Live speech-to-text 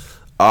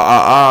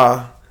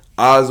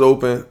Eyes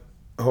open.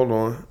 Hold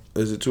on.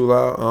 Is it too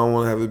loud? I don't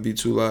want to have it be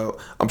too loud.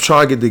 I'm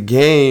trying to get the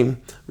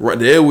game. Right,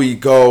 there we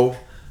go.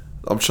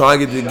 I'm trying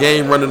to get the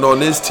game running on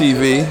this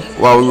TV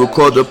while we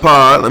record the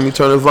pod. Let me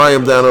turn the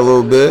volume down a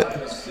little bit.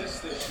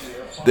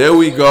 There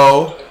we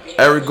go.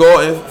 Eric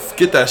Gordon,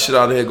 get that shit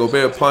out of here. Go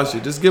bear punch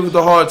it. Just give it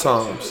the hard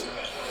times.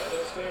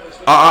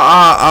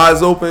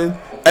 Eyes open.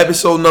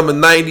 Episode number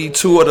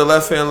 92 of the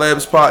Left Hand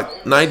Labs pod.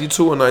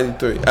 92 or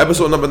 93?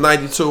 Episode number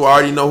 92. I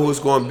already know who it's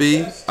going to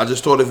be. I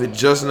just thought of it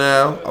just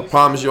now. I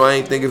promise you I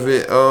ain't think of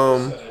it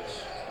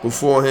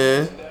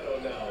beforehand.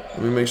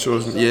 Let me make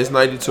sure. It's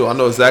 92. I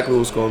know exactly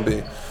who it's going to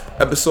be.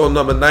 Episode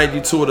number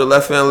 92 of the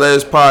Left Hand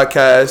Labs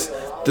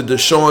podcast. The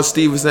Deshaun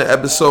Stevenson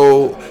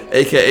episode,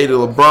 a.k.a. the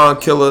LeBron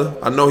killer.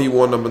 I know he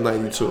wore number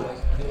 92.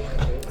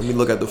 Let me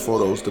look at the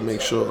photos to make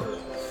sure.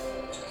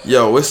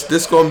 Yo,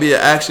 this going to be an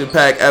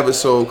action-packed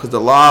episode because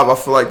I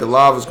feel like the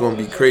live is going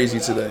to be crazy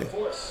today.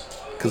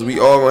 Because we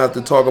all going to have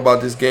to talk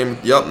about this game.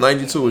 Yup,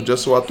 92 is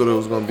just what I thought it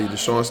was going to be,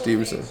 Deshaun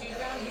Stevenson.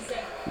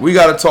 We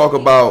got to talk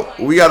about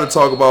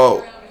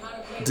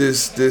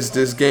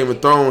this Game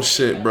of Thrones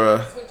shit,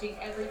 bruh.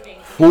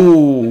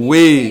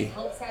 Ooh-wee.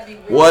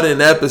 What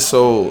an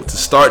episode to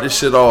start this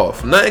shit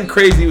off. Nothing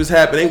crazy was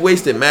happening. They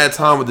wasted mad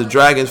time with the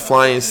dragons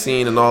flying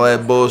scene and all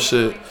that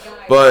bullshit.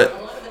 But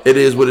it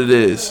is what it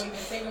is.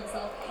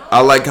 I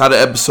like how the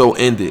episode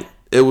ended.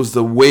 It was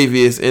the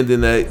waviest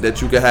ending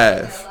that you could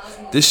have.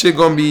 This shit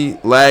gonna be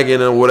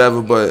lagging or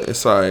whatever, but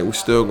it's alright. We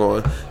still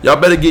going. Y'all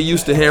better get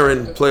used to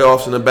hearing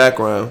playoffs in the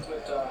background.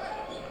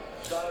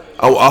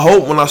 I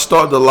hope when I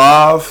start the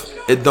live,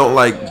 it don't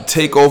like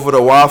take over the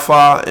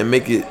Wi-Fi and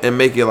make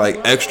it like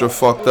extra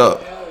fucked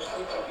up.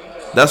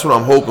 That's what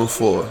I'm hoping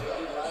for.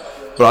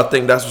 But I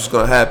think that's what's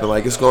gonna happen.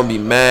 Like it's gonna be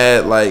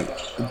mad, like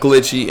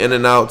glitchy, in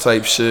and out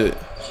type shit.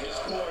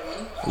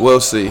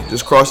 We'll see.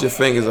 Just cross your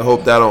fingers and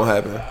hope that don't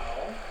happen.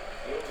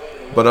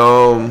 But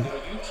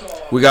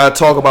we gotta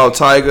talk about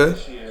Tiger.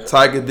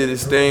 Tiger did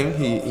his thing.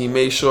 He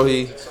made sure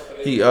he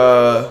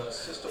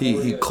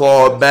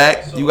clawed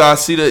back. You gotta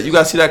see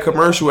that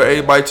commercial where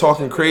everybody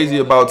talking crazy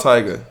about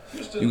Tiger.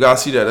 You gotta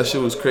see that. That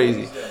shit was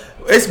crazy.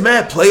 It's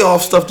mad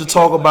playoff stuff to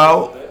talk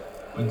about.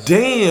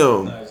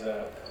 Damn.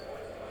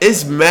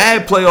 It's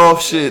mad playoff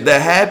shit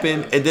that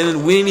happened, and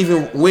then we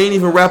ain't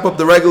even wrap up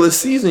the regular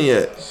season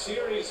yet.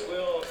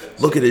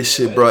 Look at this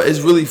shit, bro.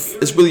 It's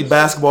really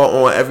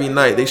basketball on every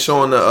night. They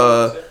showing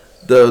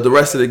the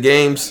rest of the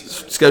games,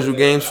 scheduled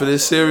games for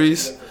this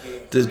series,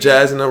 this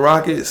Jazz and the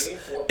Rockets.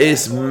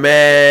 It's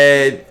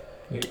mad.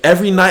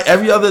 Every night,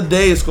 every other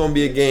day, it's gonna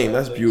be a game.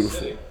 That's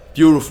beautiful,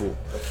 beautiful.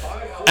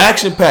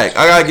 Action packed.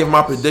 I gotta give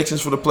my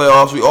predictions for the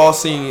playoffs. We all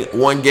seen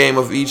one game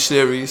of each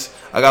series.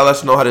 I gotta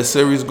let you know how the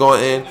series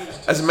going in.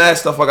 That's mad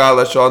stuff I gotta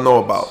let y'all know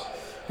about.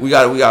 We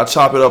gotta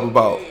chop it up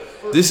about.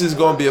 This is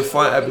gonna be a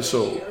fun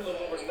episode.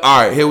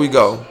 Alright, here we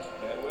go.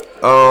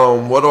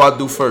 What do I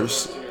do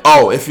first?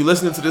 Oh, if you're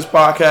listening to this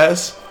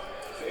podcast,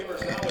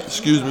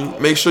 excuse me,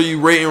 make sure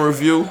you rate and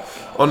review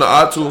on the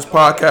iTunes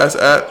podcast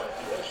app.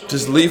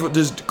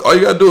 All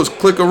you gotta do is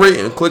click a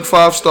rating, click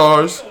 5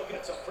 stars,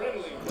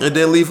 and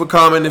then leave a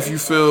comment if you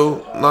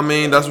feel,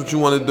 that's what you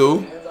want to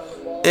do.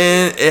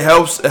 And it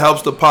helps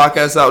the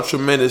podcast out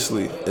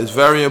tremendously. It's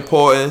very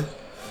important.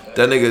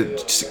 That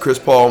nigga Chris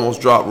Paul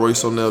almost dropped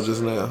Royce O'Neal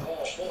just now.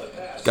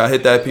 Got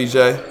hit that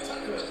PJ.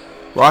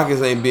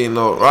 Rockets ain't beating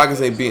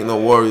no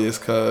Warriors,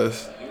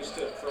 cuz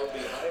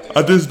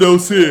I just don't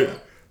see it.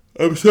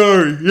 I'm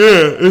sorry.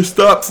 Yeah, it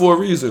stopped for a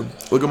reason.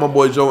 Look at my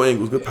boy Joe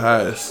Ingles. Good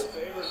pass.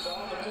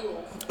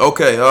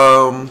 Okay,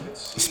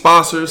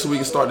 sponsors, so we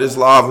can start this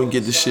live and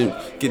get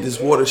this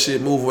water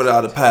shit moving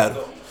without a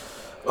paddle.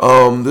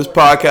 This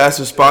podcast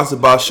is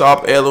sponsored by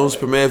Shop Heirlooms,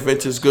 Premier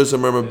Vintage Goods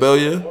and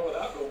Memorabilia.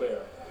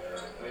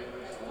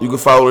 You can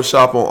follow the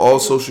shop on all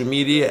social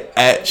media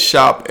at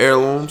Shop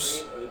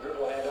Heirlooms.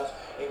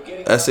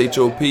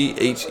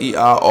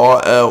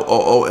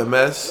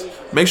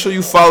 ShopHeirlooms. Make sure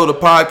you follow the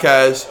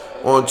podcast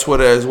on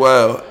Twitter as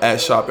well at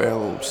Shop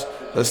Heirlooms.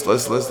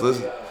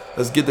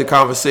 Let's get the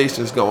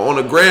conversations going on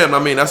the gram.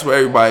 That's where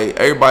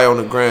everybody on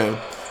the gram,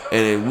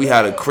 and we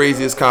had the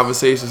craziest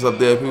conversations up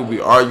there. People be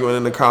arguing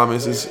in the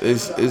comments.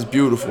 It's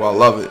beautiful. I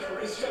love it.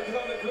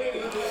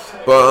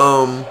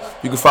 But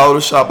you can follow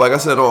the shop, like I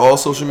said, on all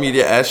social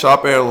media at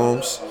Shop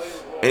Heirlooms.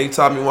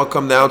 Anytime you want to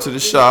come down to the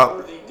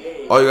shop,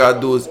 all you gotta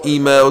do is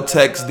email,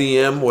 text,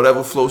 DM,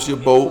 whatever floats your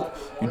boat.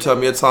 You tell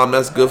me a time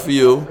that's good for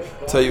you.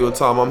 Tell you a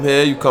time I'm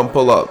here, you come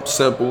pull up.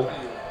 Simple.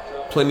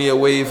 Plenty of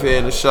wave here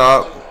in the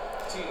shop.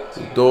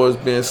 The door is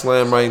being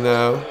slammed right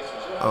now.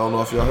 I don't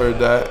know if y'all heard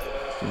that.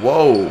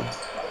 Whoa.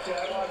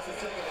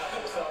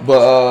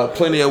 But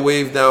plenty of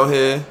wave down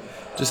here.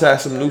 Just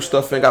had some new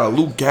stuff in. Got a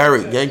Lou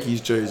Gehrig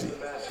Yankees jersey.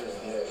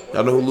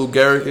 Y'all know who Lou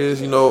Gehrig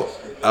is? You know,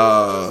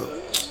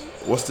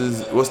 what's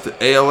the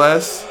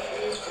ALS?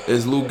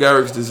 Is Lou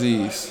Gehrig's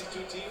disease.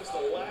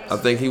 I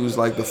think he was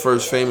like the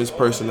first famous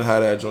person to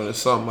have that joint or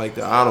something like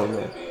that. I don't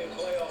know.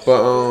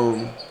 But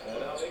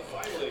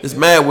it's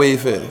mad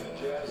wave here.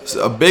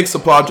 A big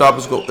supply drop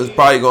is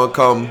probably gonna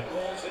come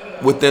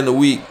within the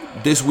week.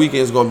 this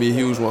weekend is gonna be a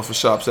huge one for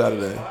Shop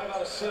Saturday.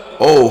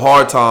 Oh,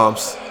 Hard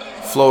Times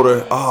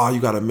floater. Oh, you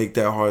gotta make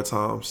that Hard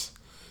Times.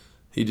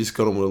 He just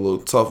cut him with a little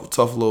tough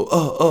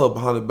little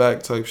behind the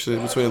back type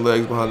shit, between the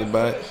legs, behind the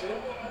back.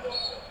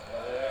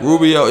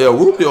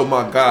 Rubio,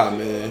 my guy,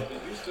 man.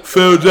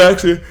 Phil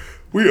Jackson,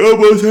 we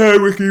almost had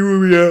Ricky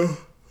Rubio.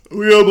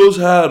 We almost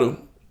had him.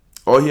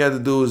 All he had to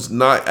do is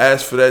not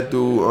ask for that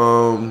dude.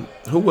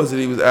 Who was it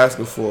he was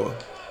asking for?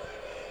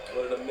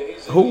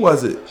 Who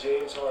was it?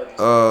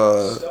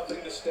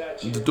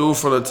 The dude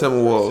from the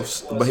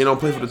Timberwolves, but he don't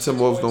play for the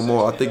Timberwolves no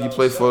more. I think he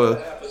plays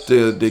for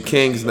the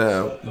Kings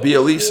now.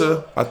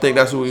 Bielisa, I think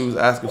that's who he was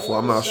asking for.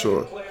 I'm not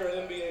sure.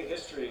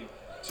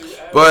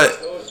 But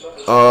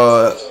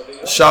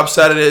Shop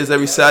Saturdays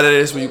every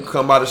Saturday, where you can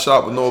come by the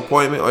shop with no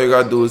appointment. All you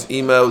gotta do is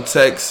email,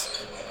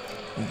 text.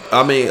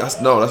 That's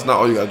not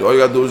all you gotta do. All you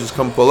gotta do is just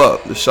come pull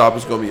up. The shop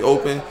is gonna be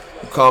open.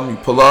 You come, you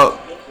pull up,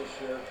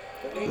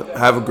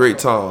 have a great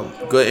time.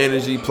 Good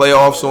energy.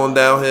 Playoffs on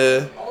down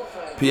here.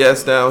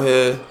 PS down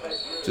here.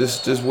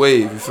 Just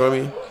wave. You feel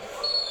me?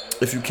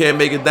 If you can't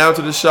make it down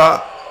to the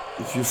shop,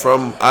 if you're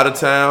from out of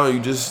town,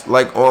 you just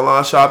like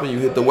online shopping, you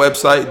hit the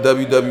website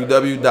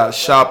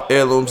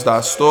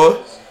www.shopairlooms.store.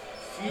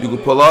 You can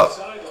pull up.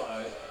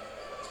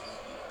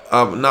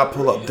 Not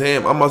pull up.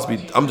 Damn, I'm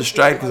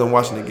distracted because I'm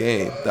watching the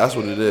game. That's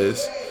what it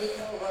is.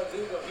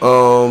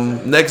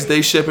 Next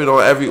day shipping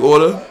on every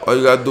order. All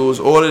you gotta do is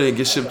order and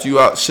get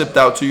shipped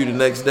out to you the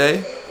next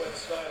day.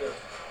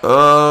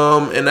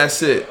 And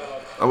that's it.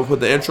 I'm gonna put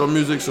the intro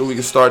music so we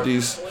can start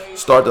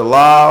the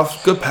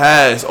live. Good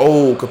pass.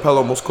 Oh, Capella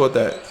almost caught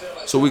that.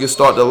 So we can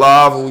start the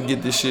live and we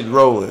get this shit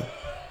rolling.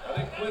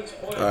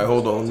 Alright,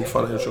 hold on. Let me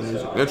find the intro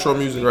music. Intro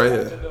music right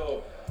here.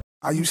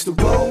 I used to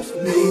roll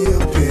me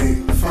a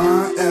big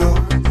fine L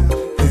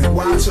and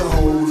watch a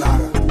whole lot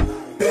of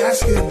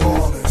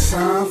basketball and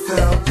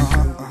Seinfeld.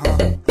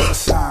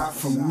 Aside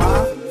from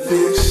my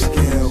fish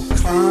scale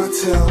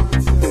clientele,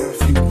 there are a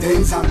few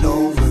things I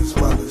know as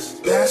well as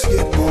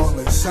basketball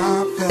and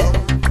Seinfeld.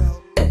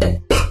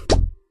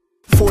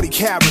 40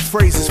 carat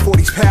phrases,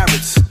 40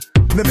 parrots.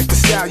 Mimic the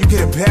style, you get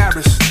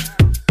embarrassed.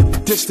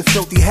 Ditch the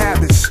filthy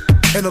habits.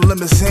 In a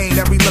limousine,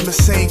 every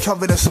limousine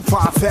covered in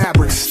supply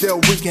fabrics. Still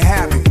wreaking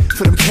havoc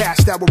for them cash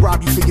that will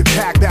rob you for your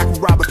pack. Back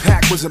when Robert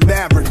Pack was a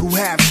maverick who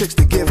had chicks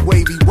to give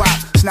wavy wop.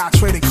 It's not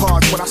trading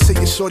cards when I say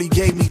your shorty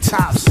gave me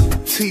tops.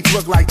 Teeth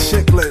look like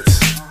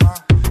chiclets,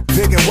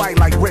 big and white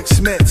like Rick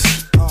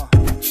Smith's.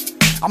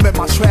 I'm at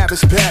my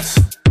Travis best.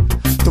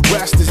 The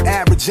rest is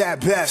average at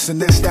best, and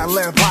this that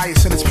land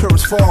bias in its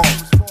purest form.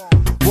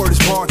 Word is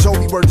Bon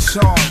Jovi, word is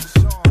Sean.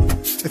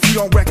 If you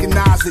don't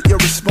recognize it, you'll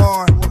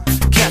respond.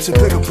 Catch a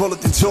bigger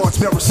bullet than George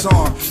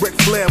Marathon. Ric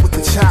Flair with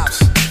the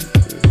chops.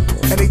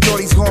 And they thought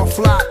he's gonna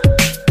flop.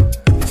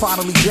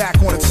 Finally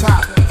back on the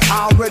top.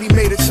 I already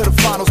made it to the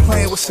finals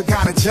playing with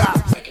Sagana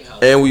Job.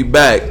 And we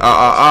back.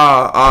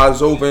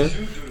 Eyes open.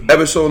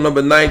 Episode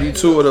number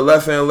 92 of the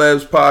Left Hand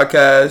Labs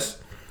podcast.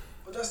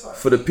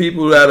 For the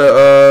people that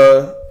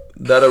are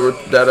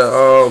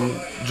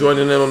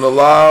joining in on the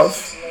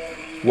live,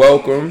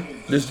 welcome.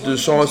 This is the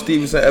Sean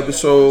Stevenson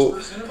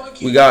episode.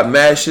 We got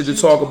mad shit to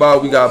talk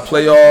about. We got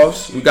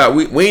playoffs. We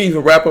ain't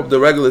even wrap up the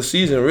regular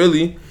season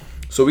really.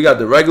 So we got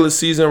the regular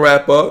season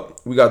wrap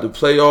up. We got the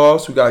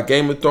playoffs. We got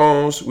Game of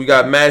Thrones. We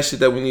got mad shit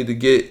that we need to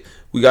get.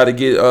 We got to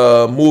get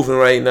moving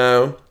right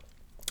now.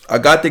 I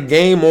got the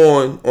game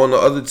on the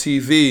other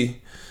TV.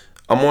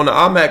 I'm on the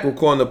iMac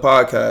recording the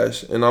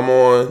podcast, and I'm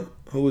on.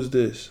 Who is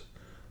this?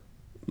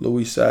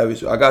 Louis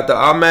Savage. I got the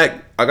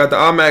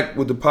iMac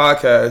with the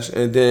podcast,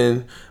 and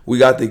then we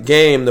got the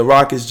game, the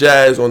Rockets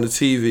Jazz, on the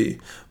TV.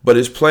 But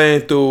it's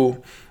playing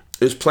through the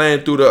what's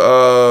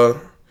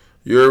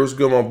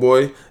good, my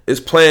boy? It's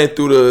playing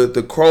through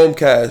the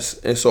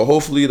Chromecast, and so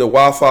hopefully the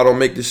Wi-Fi don't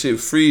make the shit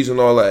freeze and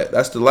all that.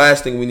 That's the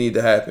last thing we need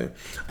to happen.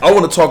 I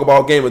want to talk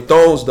about Game of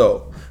Thrones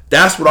though.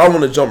 That's what I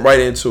want to jump right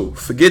into.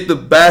 Forget the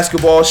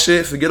basketball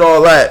shit. Forget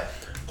all that.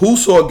 Who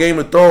saw Game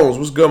of Thrones?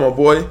 What's good, my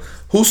boy?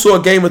 Who saw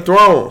Game of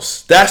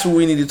Thrones? That's what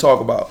we need to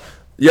talk about.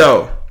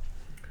 Yo,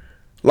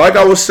 like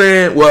I was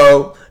saying,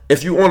 well,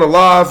 if you on a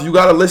live, you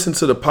gotta listen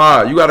to the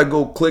pod. You gotta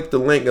go click the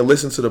link and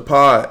listen to the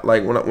pod,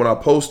 like when I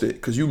post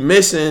it, cause you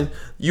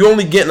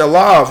only getting a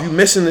live. You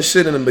missing the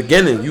shit in the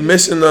beginning. You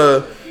missing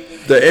the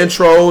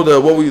intro,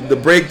 the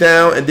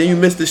breakdown, and then you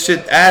miss the shit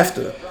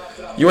after.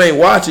 You ain't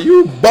watching.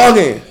 You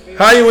bugging.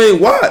 How you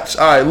ain't watch?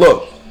 All right,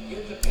 look.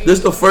 This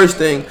is the first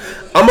thing.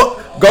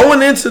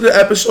 Going into the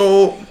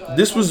episode.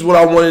 This was what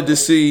I wanted to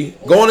see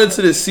going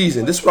into this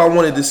season. This is what I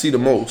wanted to see the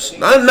most.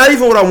 Not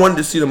even what I wanted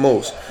to see the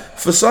most.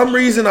 For some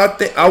reason, I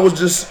think I was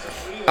just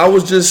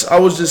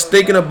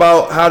thinking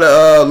about how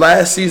the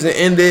last season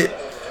ended,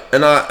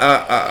 and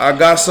I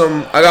got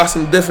some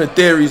different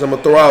theories I'm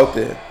gonna throw out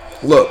there.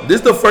 Look,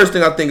 this is the first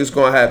thing I think is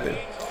gonna happen.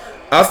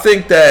 I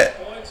think that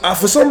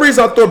for some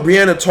reason I thought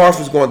Brienne Tarth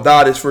was gonna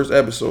die this first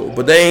episode,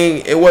 but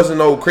it wasn't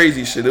no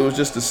crazy shit. It was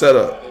just a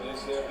setup.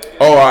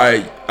 Oh, all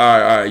right.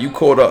 You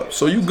caught up,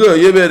 so you good.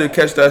 You better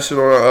catch that shit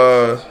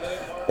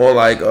on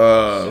like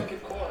I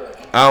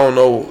don't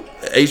know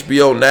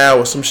HBO Now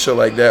or some shit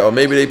like that, or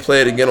maybe they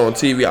play it again on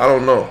TV. I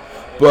don't know,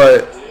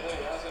 but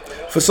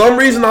for some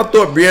reason I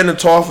thought Brienne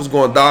Tarth was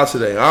gonna die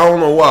today. I don't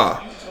know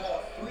why.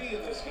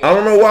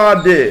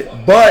 I did,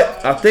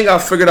 but I think I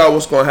figured out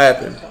what's gonna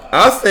happen.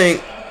 I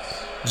think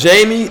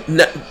Jamie.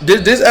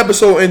 This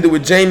episode ended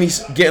with Jamie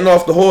getting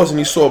off the horse and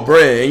he saw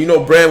Bran, and you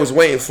know Bran was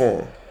waiting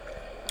for him.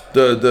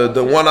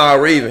 The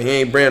one-eyed raven. He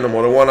ain't Bran no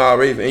more. The one-eyed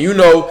raven. And you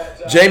know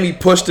Jamie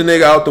pushed the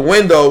nigga out the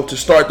window to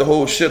start the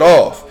whole shit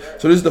off.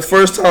 So this is the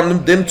first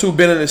time them two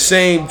been in the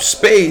same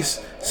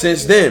space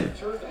since then.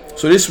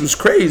 So this was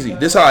crazy.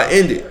 This how it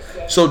ended.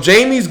 So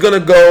Jamie's gonna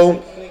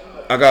go.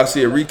 I gotta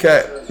see a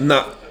recap.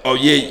 Nah. Oh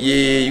yeah.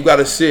 You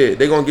gotta see it.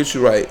 They gonna get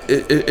you right.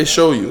 It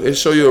show you. It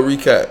show you a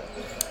recap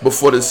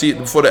before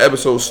the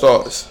episode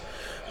starts.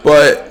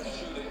 But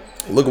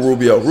look at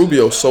Rubio.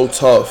 Rubio's so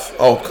tough.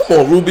 Oh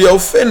come on, Rubio,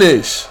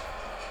 finish,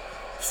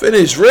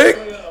 Rick.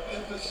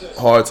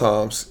 Hard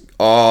times.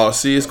 Oh,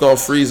 see, it's gonna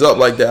freeze up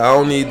like that. I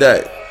don't need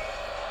that.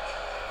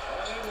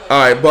 All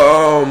right, but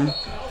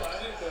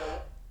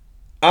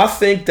I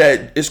think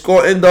that it's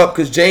gonna end up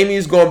because Jamie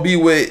is gonna be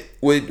with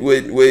the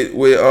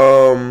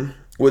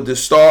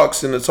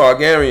Starks and the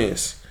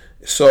Targaryens.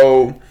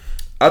 So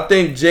I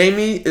think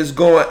Jamie is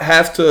gonna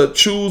have to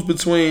choose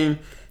between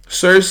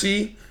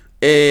Cersei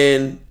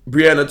and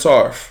Brienne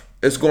Tarth.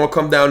 It's gonna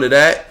come down to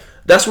that.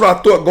 That's what I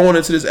thought going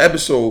into this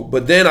episode.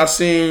 But then I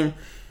seen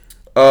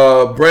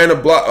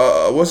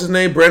what's his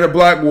name? Branna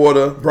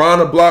Blackwater,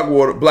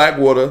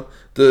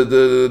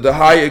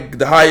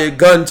 the hired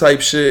gun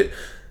type shit.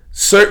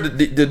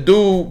 The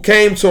dude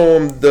came to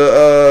him,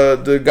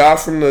 the guy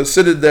from the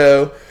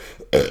Citadel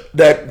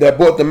that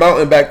brought the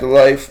mountain back to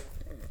life.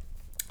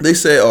 They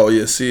say, oh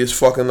yeah, see, it's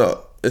fucking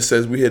up. It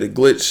says we hit a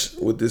glitch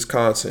with this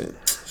content.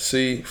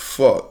 See,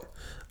 fuck.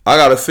 I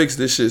gotta fix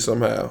this shit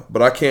somehow,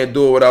 but I can't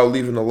do it without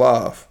leaving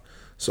alive.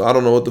 So I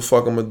don't know what the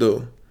fuck I'm gonna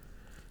do.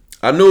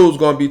 I knew it was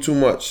gonna be too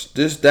much.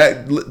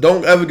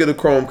 Don't ever get a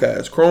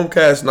Chromecast.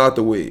 Chromecast not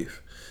the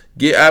wave.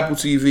 Get Apple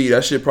TV.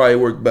 That shit probably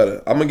work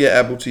better. I'm gonna get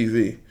Apple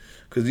TV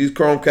because these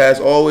Chromecasts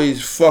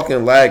always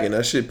fucking lagging.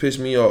 That shit pissed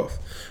me off.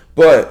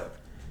 But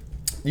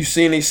you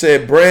seen they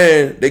said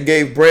Bran. They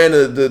gave Bran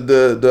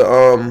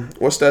the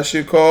what's that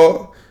shit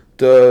called?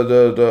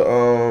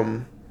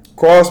 The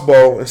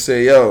crossbow and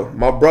say, yo,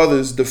 my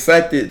brother's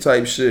defected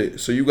type shit.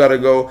 So you gotta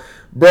go,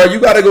 bro. You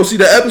gotta go see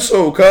the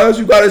episode, cuz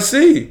you gotta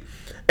see.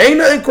 Ain't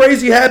nothing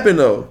crazy happen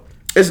though.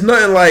 It's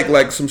nothing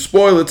like some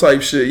spoiler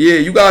type shit. Yeah,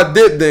 you gotta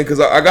dip then, cause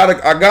I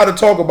gotta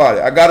talk about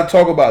it.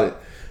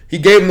 She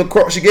gave him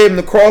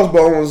the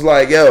crossbow and was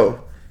like, yo,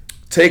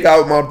 take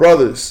out my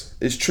brothers.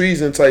 It's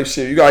treason type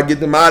shit. You gotta get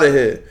them out of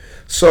here.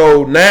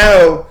 So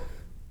now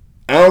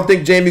I don't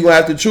think Jamie gonna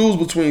have to choose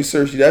between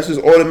Cersei. That's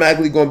just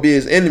automatically gonna be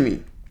his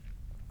enemy.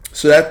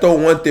 So that throw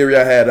one theory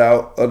I had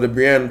out of the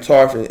Brienne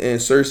Tarth and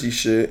Cersei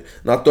shit.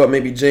 And I thought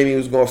maybe Jamie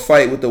was gonna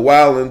fight with the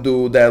wildling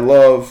dude that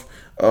loves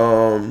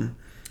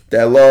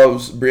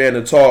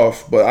Brienne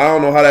Tarth. But I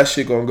don't know how that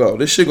shit gonna go.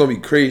 This shit gonna be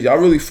crazy. I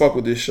really fuck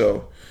with this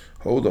show.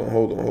 Hold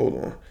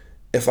on.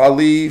 If I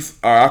leave,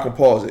 alright, I can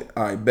pause it.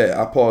 Alright, bet.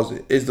 I pause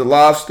it. Is the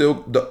live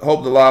still?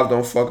 Hope the live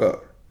don't fuck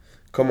up.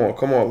 Come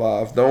on,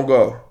 live. Don't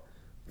go.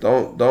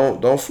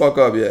 Don't fuck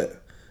up yet.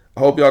 I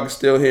hope y'all can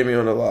still hear me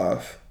on the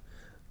live.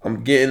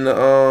 I'm getting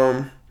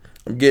the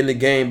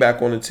game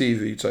back on the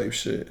TV type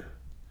shit.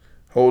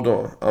 Hold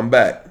on. I'm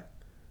back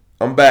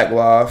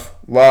live.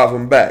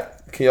 I'm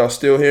back. Can y'all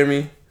still hear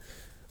me?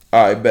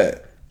 Alright,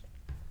 bet.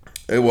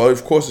 Hey, well,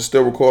 of course it's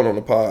still recording on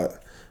the pod.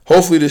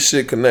 Hopefully this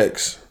shit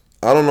connects.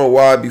 I don't know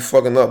why it be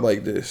fucking up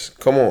like this.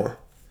 Come on,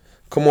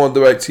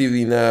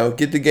 DirecTV now.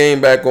 Get the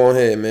game back on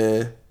here,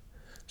 man.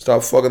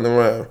 Stop fucking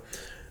around.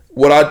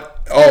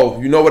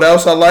 You know what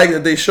else I like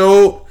that they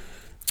showed?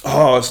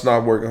 Oh, it's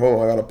not working. Hold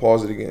on, I gotta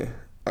pause it again.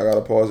 I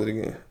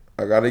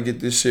gotta get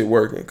this shit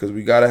working because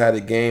we gotta have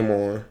the game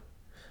on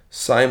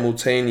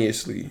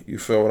simultaneously. You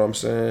feel what I'm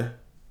saying?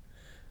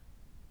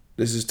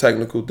 This is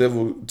technical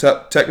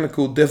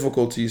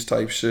difficulties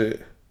type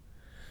shit,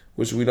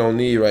 which we don't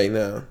need right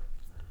now.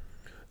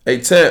 Hey,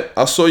 Temp,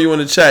 I saw you in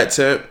the chat,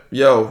 Temp.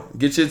 Yo,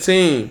 get your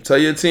team. Tell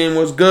your team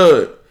what's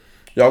good.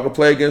 Y'all can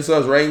play against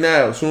us right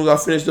now. As soon as I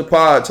finish the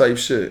pod type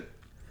shit.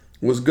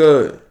 What's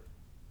good?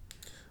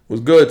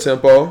 What's good,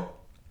 Tempo?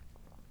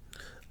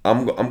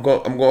 I'm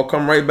gonna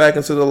come right back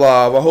into the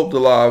live. I hope the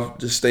live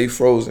just stay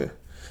frozen.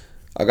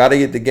 I gotta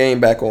get the game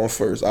back on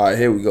first. Alright,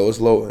 here we go.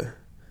 It's loading.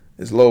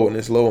 It's loading.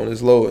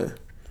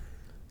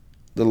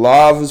 The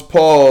live is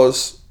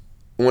paused.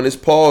 When it's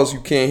paused,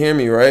 you can't hear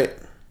me, right?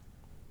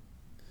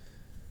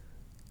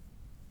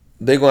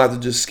 They're going to have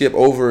to just skip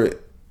over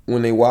it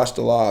when they watch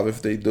the live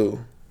if they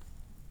do.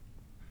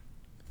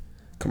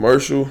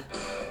 Commercial.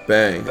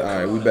 Bang. All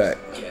right, we back.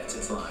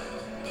 All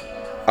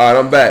right,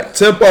 I'm back.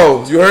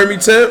 Tempo. You heard me,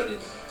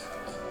 Temp?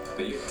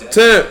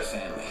 Temp.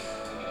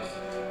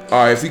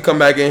 All right, if he come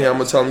back in here, I'm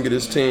going to tell him to get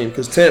his team.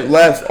 Because Temp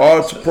left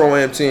our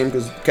Pro-Am team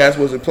because Cass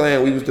wasn't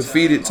playing. We was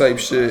defeated type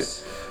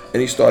shit. And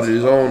he started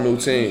his own new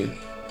team.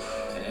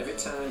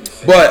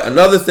 But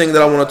another thing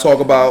that I want to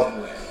talk about,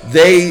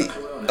 they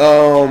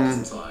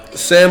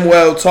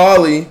Samuel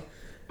Tarly.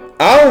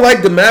 I don't like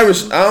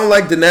Daenerys. I don't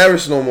like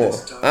Daenerys no more.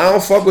 I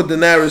don't fuck with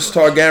Daenerys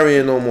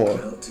Targaryen no more.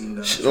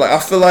 Like I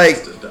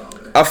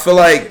feel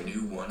like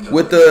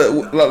with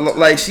the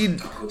like she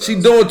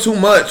doing too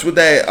much with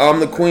that I'm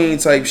the queen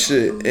type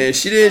shit, and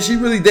she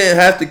really didn't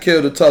have to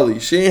kill the Tully.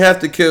 She didn't have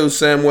to kill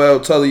Samuel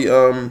Tully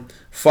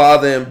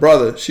father and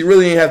brother. She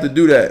really didn't have to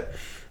do that.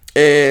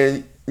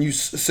 And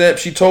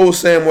she told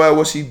Samuel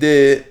what she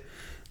did.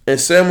 And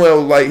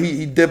Samuel, like,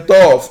 he dipped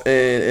off.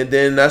 And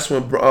then that's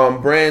when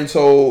Bran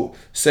told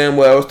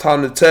Samuel it's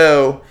time to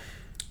tell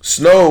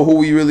Snow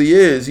who he really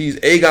is. He's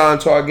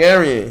Aegon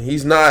Targaryen.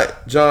 He's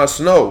not Jon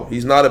Snow.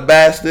 He's not a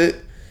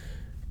bastard.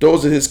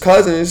 Those are his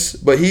cousins.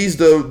 But he's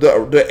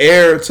the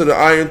heir to the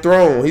Iron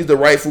Throne. He's the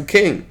rightful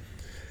king.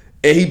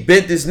 And he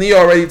bent his knee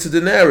already to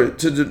Daenerys,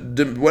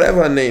 to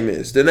whatever her name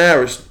is,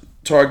 Daenerys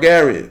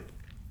Targaryen.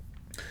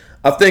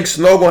 I think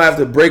Snow gonna have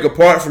to break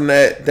apart from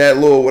that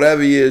little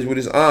whatever he is with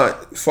his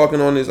aunt, fucking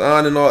on his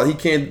aunt and all. He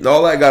can't.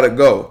 All that gotta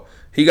go.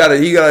 He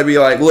gotta be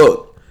like,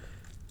 look,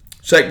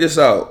 check this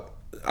out.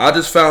 I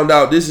just found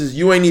out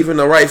you ain't even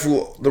the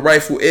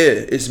rightful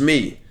heir. It's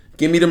me.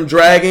 Give me them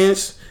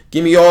dragons.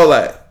 Give me all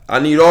that. I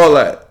need all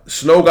that.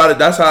 Snow got it.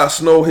 That's how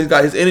Snow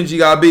his energy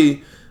gotta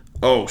be.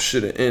 Oh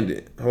shit! It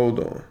ended.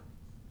 Hold on.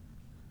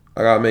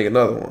 I gotta make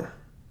another one.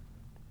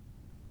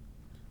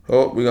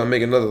 Oh, we gotta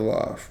make another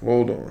live.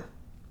 Hold on.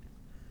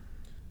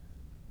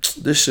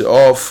 This shit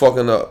all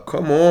fucking up.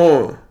 Come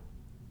on.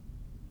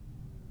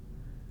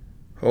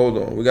 Hold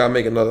on. We gotta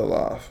make another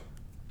live.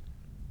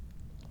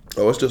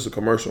 Oh, it's just a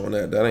commercial on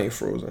that. That ain't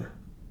frozen.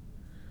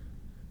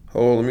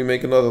 Hold on. Let me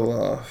make another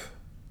live.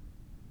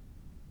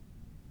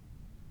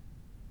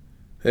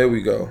 Here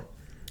we go.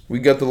 We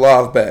got the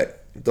live back.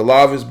 The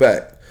live is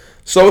back.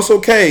 So it's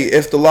okay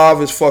if the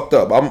live is fucked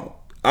up.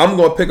 I'm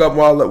gonna pick up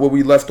where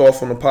we left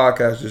off on the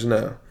podcast just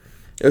now.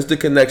 It's the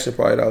connection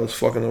probably that was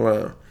fucking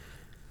around.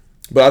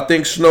 But I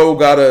think Snow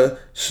gotta.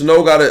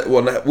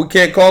 Well, we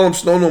can't call him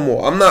Snow no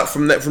more. I'm not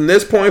from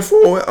this point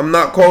forward. I'm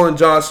not calling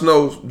Jon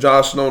Snow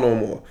no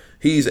more.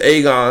 He's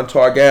Aegon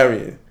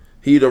Targaryen.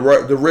 He the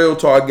real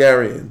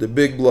Targaryen, the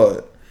big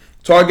blood.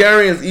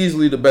 Targaryen is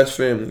easily the best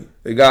family.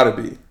 They gotta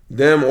be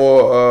them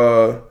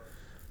or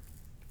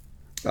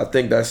I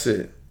think that's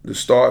it. The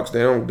Starks. They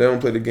don't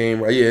play the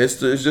game right. Yeah, it's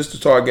just the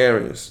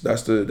Targaryens.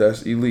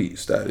 That's elite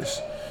status.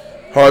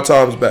 Hard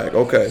times back.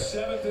 Okay,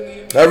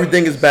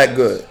 everything is back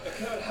good.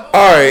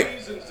 Alright,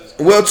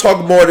 we'll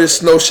talk more of this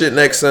Snow shit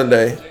next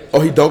Sunday. Oh,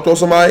 he dunked on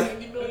somebody?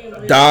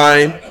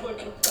 Dime.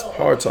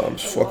 Hard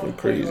times fucking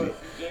crazy.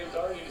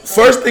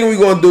 First thing we're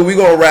gonna do, we're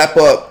gonna wrap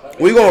up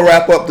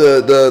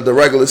the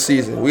regular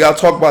season. We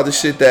gotta talk about the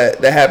shit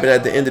that happened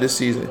at the end of the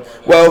season.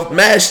 Well,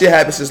 mad shit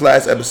happened since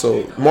last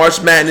episode. March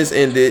Madness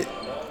ended.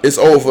 It's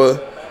over.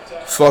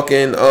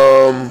 Fucking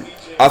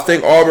I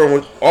think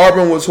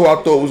Auburn was who I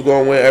thought was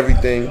gonna win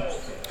everything.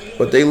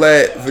 But they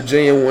let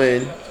Virginia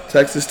win.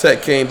 Texas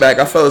Tech came back.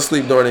 I fell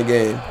asleep during the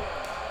game.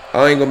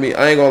 I ain't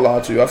gonna lie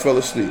to you. I fell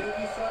asleep.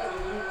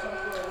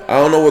 I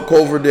don't know what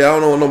Culver did. I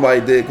don't know what nobody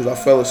did because I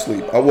fell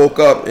asleep. I woke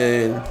up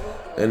and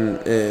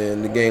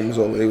the game was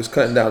over. They was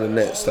cutting down the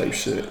nets type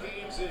shit.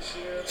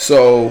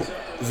 So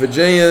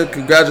Virginia,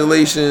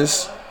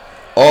 congratulations.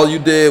 All you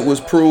did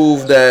was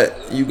prove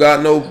that you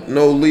got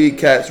no league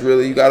cats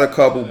really. You got a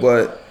couple,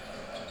 but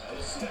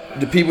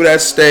the people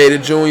that stay, the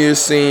juniors,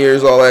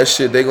 seniors, all that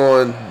shit,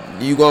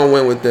 you gonna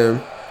win with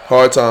them.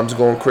 Hard times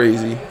going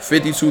crazy.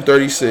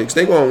 52-36.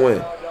 They gonna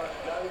win.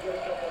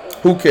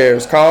 Who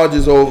cares? College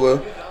is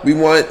over.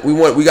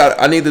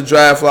 I need the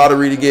draft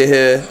lottery to get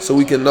here so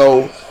we can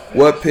know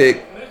what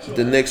pick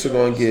the Knicks are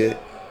gonna get.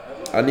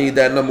 I need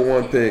that number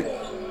 1 pick.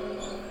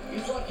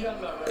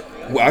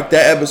 That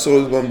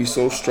episode is gonna be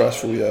so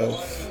stressful, yo.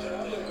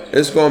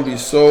 It's gonna be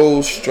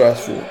so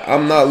stressful.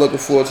 I'm not looking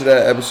forward to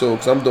that episode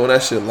because I'm doing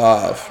that shit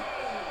live.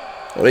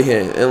 Oh, they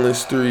hitting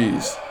endless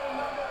threes.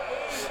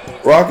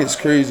 Rockets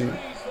crazy.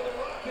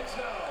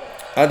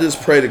 I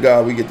just pray to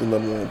God we get the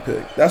number 1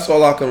 pick. That's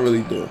all I can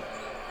really do.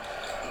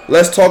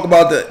 Let's talk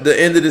about the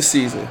end of the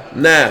season.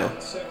 Now,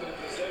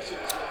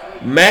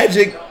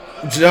 Magic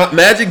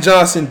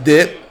Johnson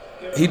dipped.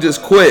 He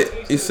just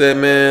quit. He said,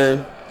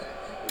 man,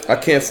 I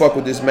can't fuck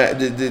with this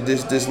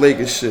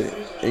Lakers shit.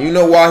 And you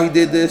know why he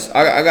did this?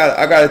 I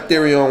got a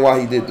theory on why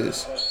he did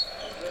this.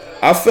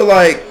 I feel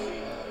like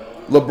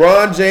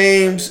LeBron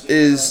James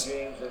is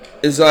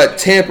like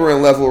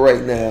tampering level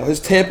right now. His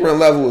tampering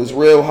level is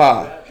real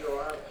high.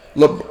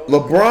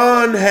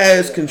 LeBron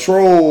has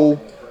control.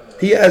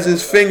 He has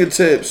his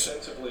fingertips.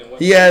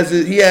 He's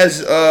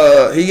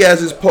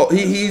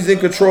in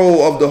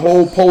control of the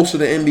whole pulse of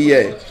the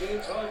NBA.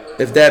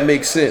 If that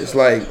makes sense.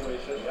 Like,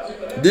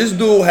 this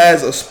dude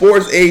has a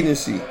sports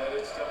agency.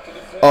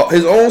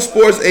 His own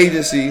sports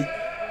agency.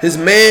 His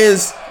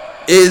man's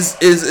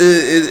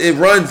it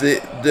runs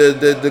it.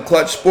 The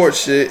Clutch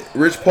Sports shit.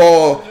 Rich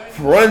Paul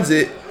runs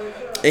it.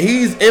 And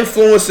he's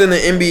influencing the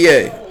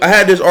NBA. I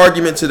had this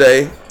argument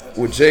today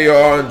with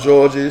JR and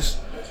Georges.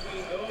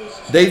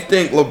 They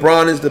think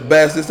LeBron is the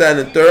best, this, that,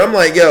 and the third. I'm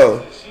like,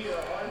 yo,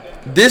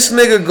 This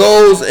nigga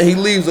goes and he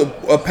leaves a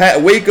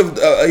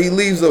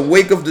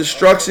wake of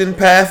destruction,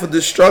 path of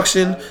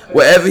destruction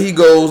wherever he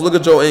goes. Look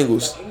at Joe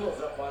Ingles.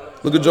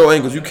 Look at Joe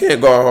Ingles. You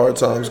can't guard hard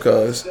times,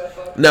 cuz.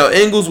 Now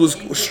Ingles was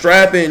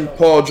strapping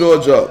Paul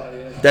George up.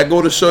 That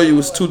go to show you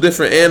it's two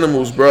different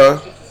animals, bruh.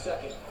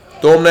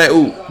 Throw him that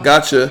oop.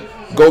 Gotcha.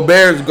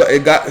 Gobert,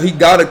 he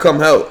gotta come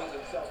help.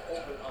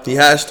 He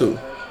has to.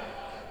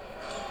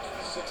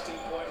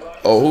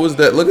 Oh, who is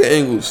that? Look at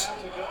Ingles.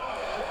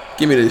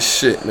 Give me this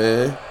shit,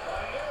 man.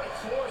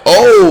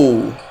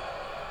 Oh.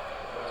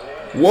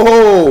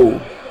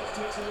 Whoa.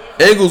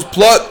 Ingles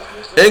pluck.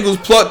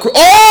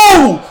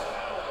 Oh!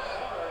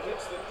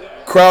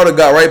 Crowder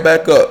got right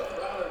back up.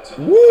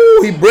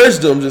 Woo, he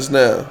bridged him just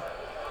now.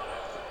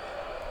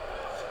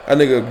 That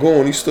nigga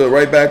goon, he stood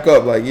right back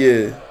up like,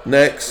 yeah,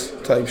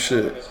 next type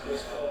shit.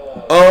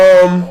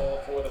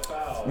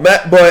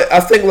 But I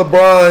think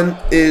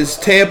LeBron is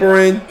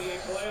tampering.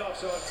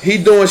 He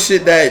doing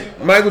shit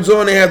that Michael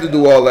Jordan didn't have to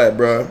do all that,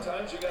 bro.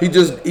 He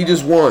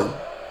just won.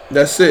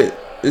 That's it.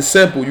 It's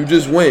simple. You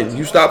just win.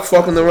 You stop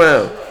fucking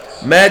around.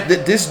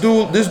 This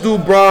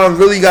dude Bron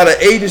really got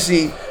an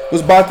agency.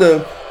 Was about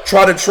to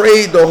try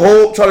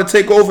to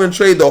take over and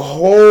trade the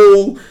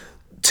whole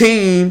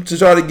team to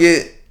try to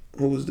get.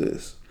 Who was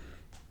this?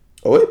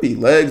 Oh, it be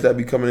Legs that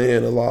be coming in here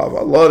in the live.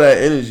 I love that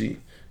energy.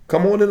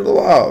 Come on in the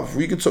live.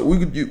 You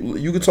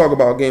could talk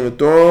about Game of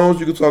Thrones.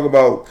 You could talk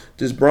about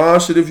this Bron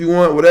shit if you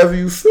want. Whatever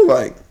you feel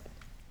like.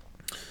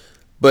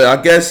 But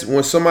I guess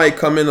when somebody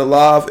come in the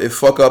live, it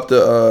fuck up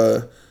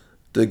the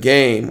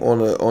game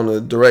on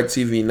the direct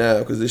TV now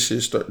because this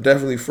shit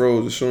definitely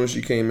froze as soon as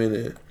she came in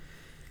there.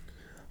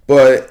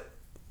 But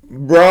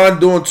Bron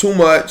doing too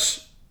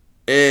much,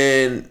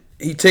 and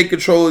he take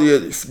control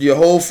of your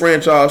whole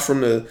franchise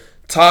from the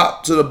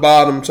top to the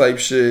bottom type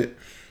shit.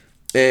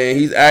 And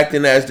he's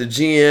acting as the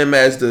GM,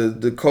 as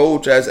the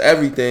coach, as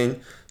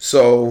everything.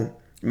 So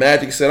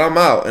Magic said, I'm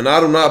out. And I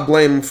do not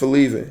blame him for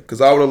leaving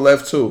because I would have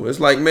left too. It's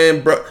like,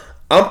 man, bro,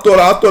 I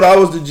thought I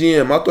was the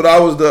GM. I thought I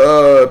was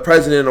the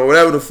president or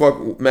whatever the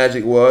fuck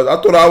Magic was.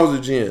 I thought I was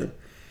the GM.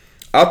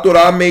 I thought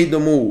I made the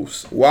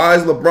moves. Why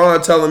is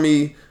LeBron telling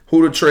me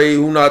who to trade,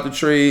 who not to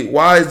trade?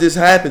 Why is this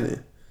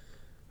happening?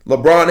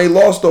 LeBron, they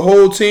lost the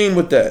whole team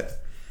with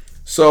that.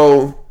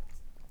 So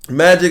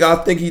Magic, I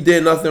think he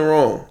did nothing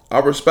wrong. I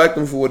respect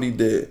him for what he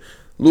did.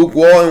 Luke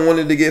Walton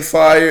wanted to get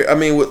fired. I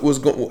mean,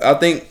 I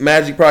think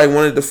Magic probably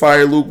wanted to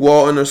fire Luke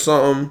Walton or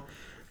something,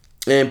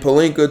 and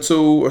Pelinka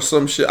too, or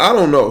some shit. I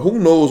don't know. Who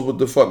knows what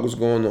the fuck was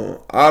going on?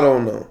 I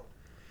don't know.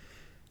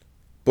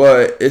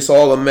 But it's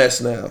all a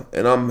mess now,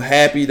 and I'm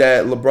happy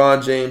that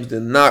LeBron James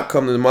did not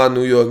come to my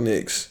New York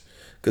Knicks,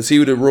 because he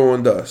would have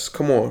ruined us.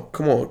 Come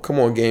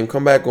on, game.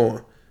 Come back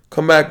on.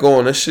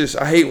 That shit,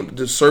 I hate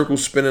the circle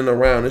spinning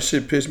around. This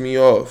shit pissed me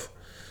off.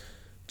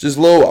 Just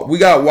low. We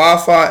got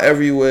Wi-Fi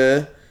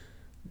everywhere.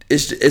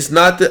 It's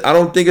not the. I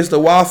don't think it's the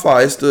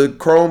Wi-Fi. It's the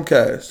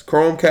Chromecast.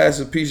 Chromecast is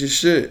a piece of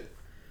shit.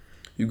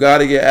 You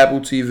gotta get Apple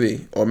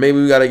TV, or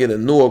maybe we gotta get a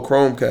newer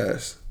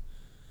Chromecast.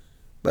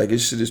 Like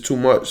this shit is too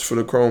much for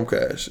the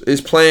Chromecast.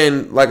 It's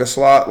playing like a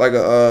slot, like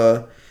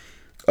a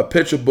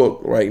picture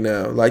book right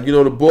now. Like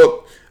the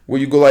book. Where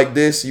you go like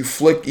this, you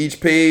flick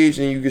each page,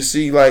 and you can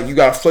see, like, you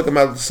got to flick them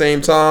out at the same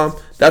time.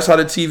 That's how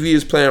the TV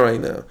is playing right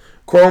now.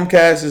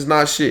 Chromecast is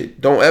not shit.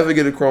 Don't ever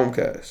get a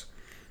Chromecast.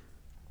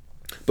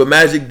 But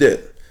Magic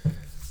did.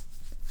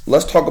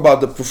 Let's talk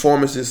about the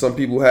performances some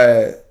people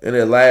had in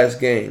their last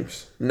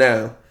games.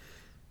 Now,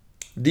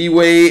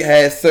 D-Wade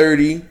had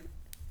 30.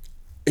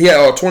 He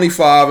had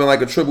 25 and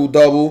like a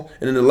triple-double.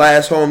 And in the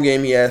last home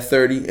game, he had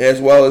 30,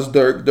 as well as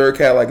Dirk. Dirk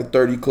had like a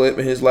 30 clip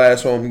in his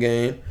last home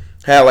game.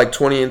 Had like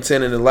 20 and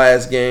 10 in the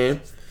last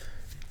game.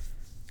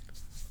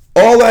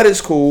 All that is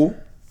cool.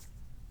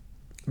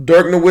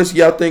 Dirk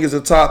Nowitzki, I think, is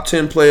a top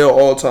 10 player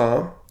all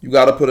time. You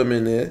got to put him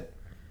in there.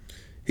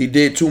 He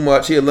did too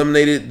much. He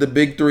eliminated the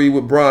big three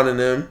with Bron and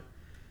them.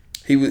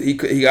 He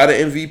got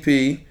an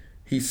MVP.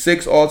 He's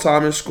 6th all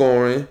time in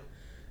scoring.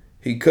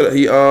 He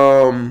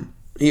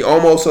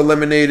almost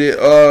eliminated.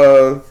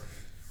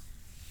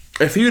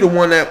 If he would have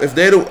won that,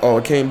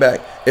 it came back.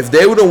 If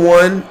they would have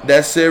won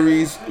that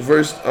series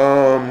versus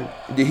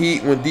the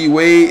Heat when D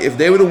Wade, if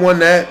they would have won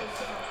that,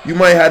 you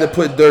might have to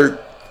put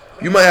Dirk.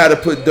 You might have to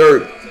put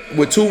Dirk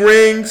with 2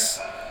 rings.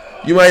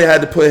 You might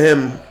have to put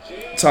him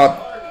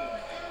top.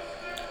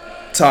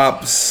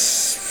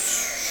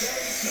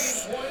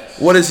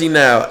 What is he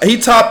now? He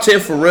top 10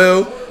 for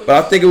real,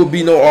 but I think it would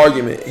be no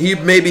argument.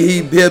 He'll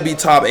be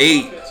top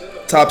 8,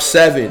 top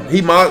 7.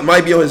 He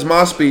might be on his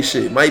MySpace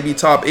shit. Might be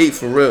top 8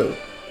 for real.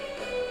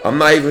 I'm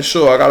not even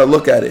sure. I gotta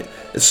look at it.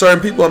 There's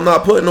certain people I'm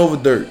not putting over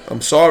Dirk. I'm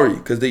sorry,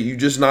 because you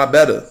just not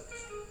better.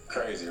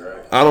 Crazy,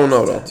 right? I don't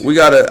know though. We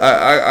gotta.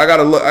 I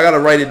gotta look. I gotta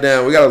write it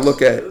down. We gotta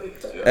look at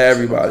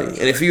everybody. And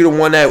if he'd have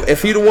won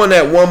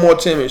that one more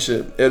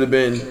championship, it'd have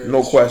been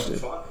no question.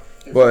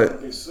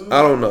 But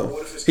I don't know.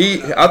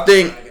 I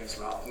think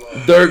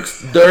Dirk.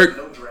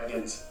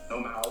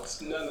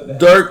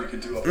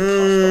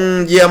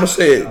 Yeah, I'm gonna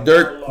say it.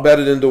 Dirk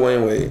better than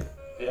Dwayne Wade.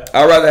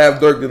 I'd rather have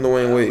Dirk than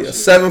Dwayne Wade. A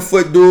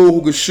 7-foot dude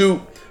who could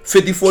shoot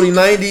 50, 40,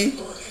 90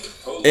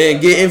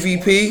 and get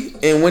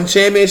MVP and win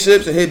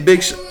championships and hit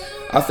big shots.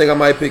 I think I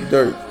might pick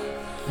Dirk.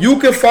 You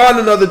can find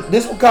another.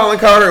 This is what Colin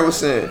Cowherd was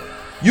saying.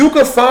 You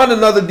can find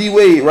another D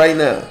Wade right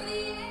now.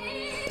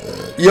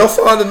 You'll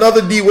find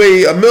another D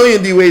Wade, a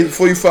million D Wades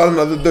before you find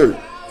another Dirk.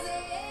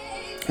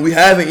 We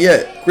haven't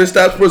yet.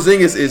 Kristaps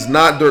Porzingis is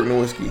not Dirk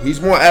Nowitzki. He's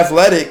more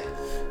athletic.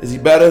 Is he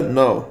better?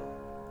 No,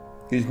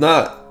 he's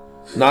not.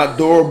 Not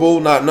durable.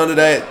 Not none of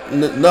that.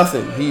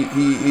 Nothing.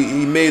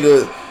 He made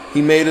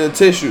a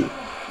tissue.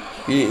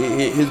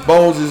 His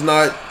bones is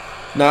not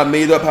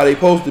made up how they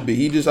supposed to be.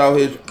 He just out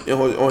here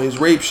on his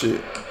rape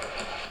shit.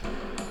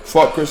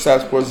 Fuck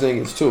Kristaps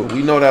Porzingis too.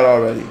 We know that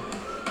already.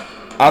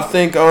 I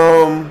think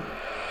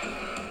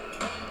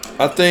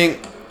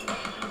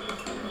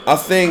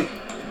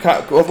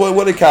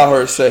what did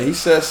Cowherd say? He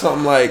said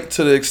something like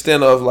to the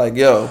extent of like,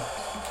 yo,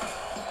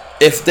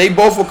 if they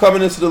both were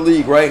coming into the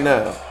league right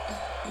now,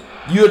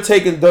 you're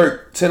taking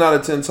Dirk 10 out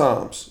of 10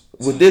 times.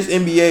 With this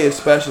NBA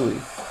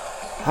especially.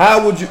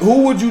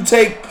 Who would you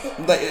take?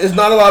 Like, there's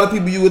not a lot of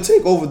people you would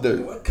take over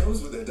Dirk.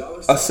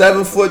 A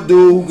 7-foot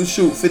dude who can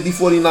shoot 50,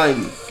 40,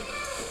 90.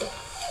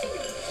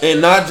 And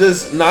not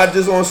just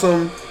on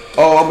some, I'm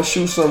gonna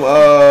shoot some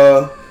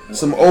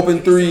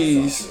open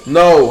threes.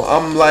 No,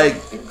 I'm like,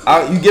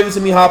 you give it to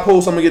me high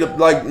post, I'm gonna get it.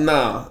 Like,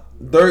 nah.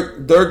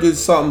 Dirk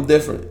is something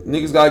different.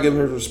 Niggas gotta give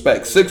him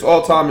respect. 6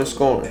 all-time in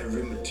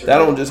scoring. That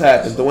don't just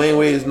happen. Dwayne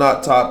Wade is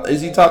not top.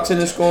 Is he top 10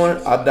 in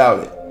scoring? I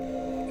doubt it.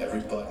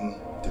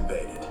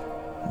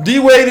 D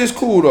Wade is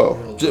cool though.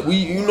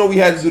 We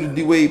had to do the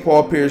D Wade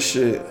Paul Pierce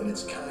shit,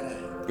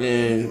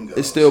 and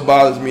it still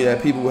bothers me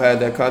that people had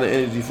that kind of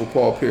energy for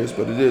Paul Pierce.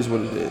 But it is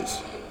what it is.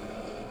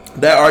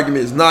 That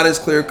argument is not as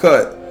clear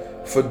cut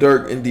for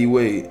Dirk and D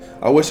Wade.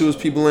 I wish there was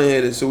people in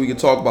here so we could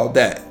talk about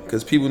that,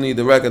 because people need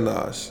to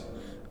recognize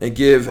and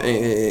give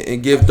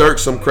Dirk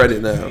some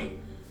credit now.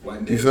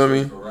 You feel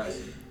me?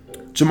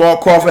 Jamal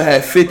Crawford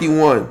had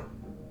 51.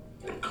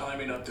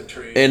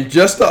 And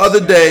just the other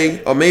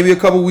day, or maybe a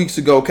couple weeks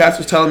ago, Cass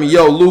was telling me,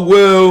 yo, Lou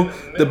Will,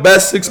 the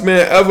best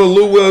 6-man ever,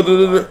 Lou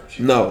Will,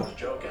 No.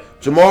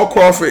 Jamal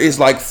Crawford is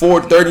like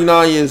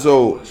 39 years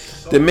old.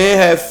 The man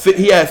had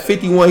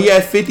 51. He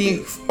had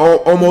 50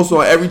 almost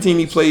on every team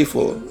he played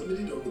for.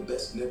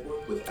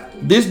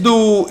 This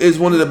dude is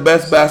one of the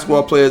best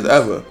basketball players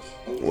ever.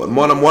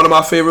 One of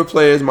my favorite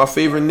players, my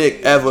favorite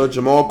Knick ever,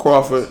 Jamal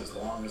Crawford.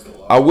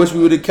 I wish we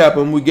would have kept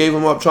him. We gave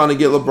him up trying to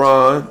get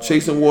LeBron,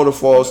 chasing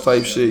waterfalls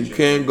type shit. You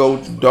can't go,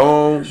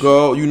 don't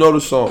go. You know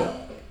the song.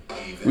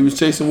 We was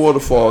chasing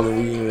waterfalls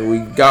and we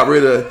got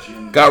rid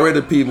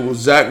of people.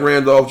 Zach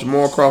Randolph,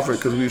 Jamal Crawford,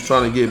 because we was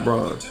trying to get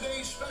Bron,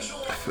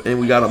 and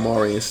we got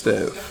Amari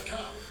instead.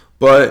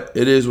 But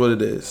it is what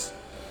it is.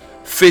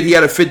 He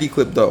had a 50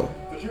 clip though.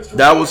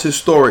 That was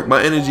historic.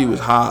 My energy was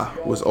high.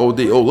 Was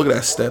OD. Oh, look at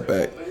that step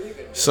back.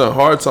 Son,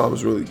 Hard Time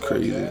is really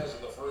crazy.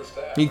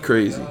 He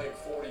crazy.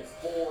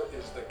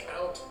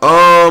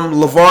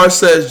 LeVar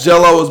says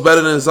Jello is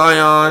better than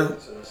Zion.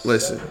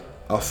 Listen,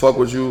 I'll fuck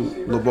with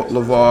you,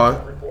 LeVar.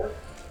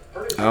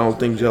 I don't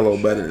think Jello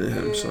better than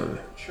him, son.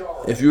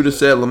 If you would have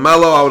said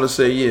LaMelo, I would have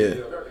said yeah.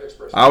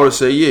 I would have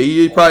said yeah,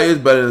 he probably is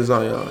better than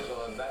Zion.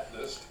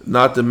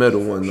 Not the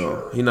middle one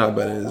though. He not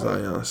better than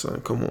Zion,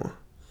 son.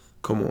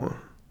 Come on.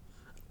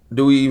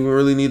 Do we even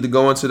really need to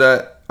go into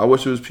that? I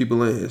wish there was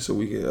people in here so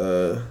we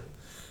can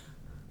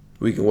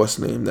what's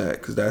the name that,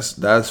 because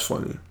that's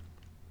funny.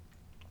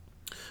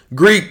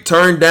 Greek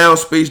turned down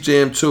Space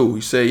Jam 2.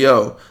 He said,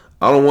 yo,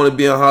 I don't want to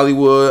be in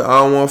Hollywood. I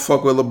don't want to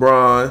fuck with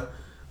LeBron.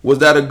 Was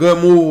that a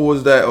good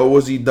move or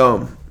was he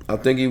dumb? I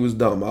think he was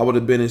dumb. I would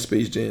have been in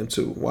Space Jam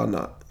 2. Why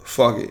not?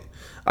 Fuck it.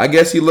 I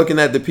guess he looking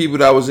at the people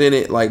that was in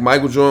it. Like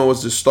Michael Jordan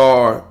was the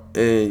star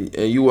and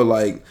you were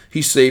like,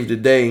 he saved the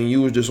day and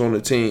you was just on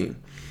the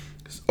team.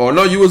 Or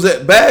no, you was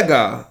that bad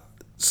guy.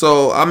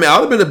 So, I mean, I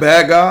would have been a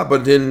bad guy,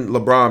 but then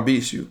LeBron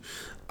beats you.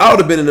 I would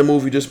have been in the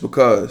movie just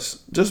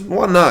because. Just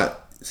why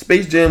not?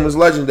 Space Jam was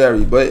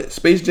legendary, but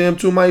Space Jam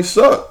 2 might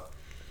suck.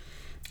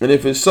 And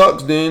if it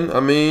sucks, then, I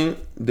mean,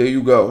 there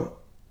you go.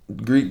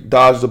 Greek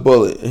dodged the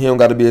bullet, and he don't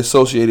got to be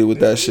associated with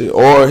that shit.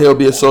 Or he'll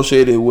be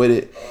associated with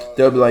it.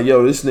 They'll be like,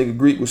 yo, this nigga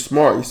Greek was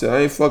smart. He said, I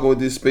ain't fucking with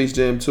this Space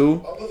Jam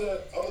 2.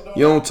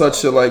 You don't touch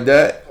shit like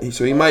that.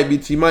 So he might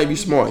be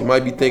smart. He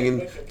might be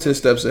thinking 10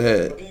 steps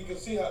ahead.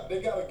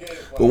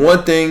 But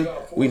one thing,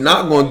 we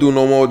not going to do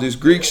no more with this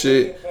Greek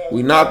shit.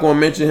 We not going to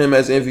mention him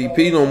as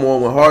MVP no more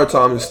when Hard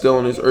Time is still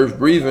on this earth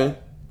breathing.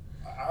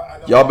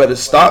 Y'all better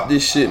stop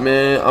this shit,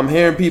 man.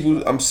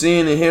 I'm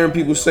seeing and hearing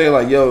people say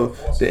like, yo,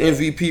 the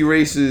MVP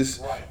race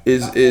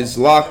is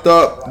locked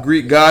up.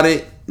 Greek got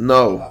it.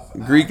 No,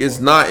 Greek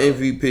is not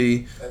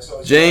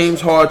MVP.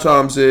 James Hard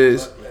Times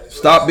is.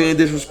 Stop being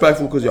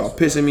disrespectful because y'all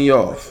pissing me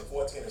off.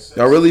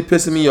 Y'all really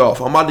pissing me off.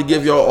 I'm about to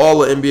give y'all all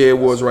the NBA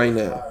awards right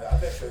now.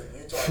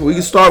 We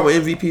can start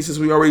with MVP since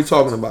we already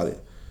talking about it.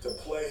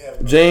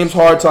 James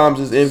Hard Times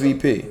is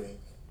MVP.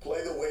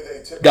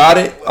 Got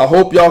it? I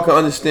hope y'all can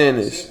understand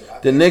this.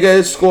 The nigga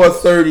has scored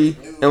 30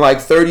 in like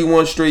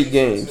 31 straight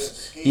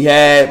games. He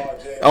had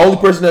the only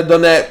person that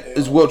done that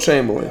is Wilt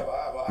Chamberlain.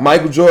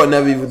 Michael Jordan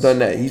never even done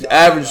that. He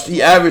averaged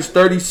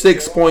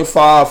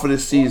 36.5 for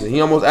this season.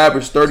 He almost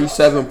averaged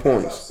 37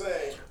 points.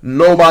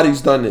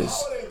 Nobody's done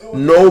this.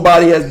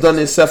 Nobody has done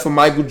this except for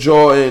Michael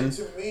Jordan,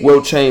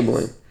 Wilt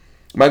Chamberlain.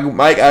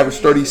 Mike averaged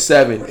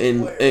 37,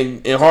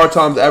 and in hard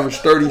times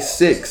averaged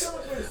 36.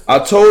 I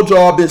told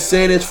y'all I've been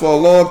saying this for a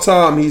long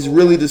time. He's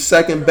really the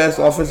third best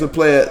offensive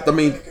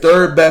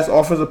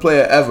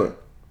player ever.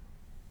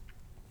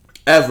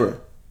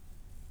 Ever.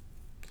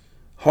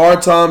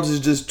 Hard times is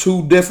just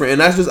too different,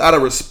 and that's just out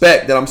of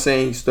respect that I'm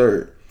saying he's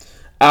third.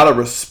 Out of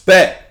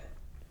respect.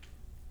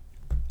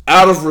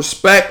 Out of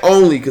respect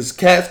only, because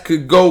cats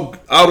could go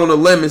out on a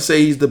limb and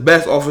say he's the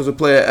best offensive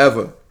player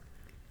ever.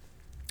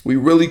 We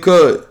really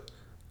could.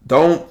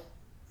 Don't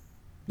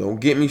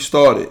get me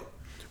started.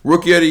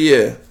 Rookie of the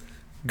year.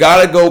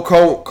 Gotta go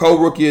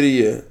co-rookie of the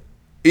year.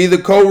 Either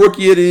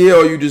co-rookie of the year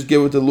or you just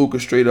give it to Luka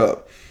straight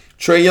up.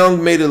 Trae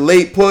Young made a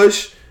late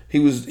push. He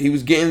was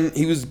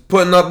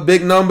putting up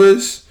big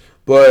numbers,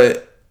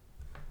 but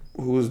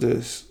who was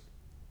this?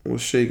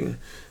 Was shaking.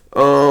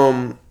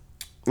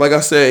 Like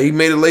I said, he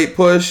made a late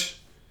push.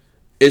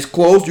 It's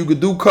close. You could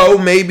do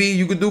maybe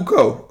you could do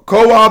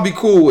I'll be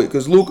cool with,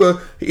 because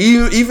Luka,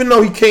 even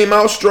though he came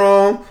out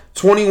strong,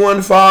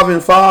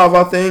 21-5-5,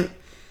 I think,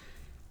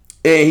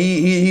 and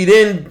he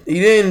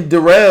didn't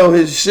derail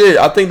his shit.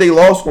 I think they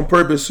lost on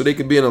purpose so they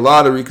could be in the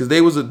lottery, because they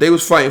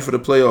was fighting for the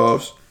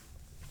playoffs.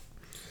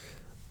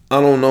 I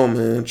don't know,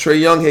 man.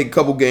 Trae Young had a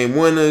couple game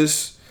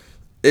winners.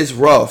 It's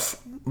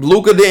rough.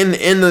 Luka didn't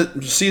end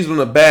the season on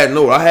a bad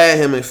note. I had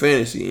him in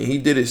fantasy, and he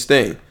did his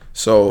thing.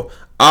 So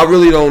I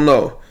really don't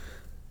know.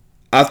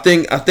 I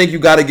think you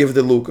got to give it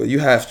to Luka. You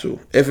have to.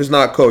 If it's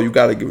not Cole, you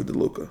got to give it to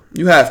Luka.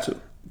 You have to.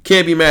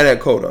 Can't be mad at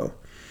Cole, though.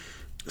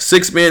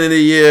 Sixth man of the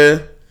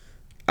year.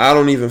 I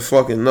don't even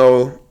fucking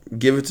know.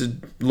 Give it to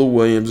Lou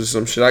Williams or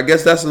some shit. I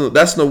guess that's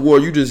an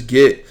award you just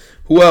get.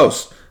 Who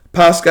else?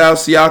 Pascal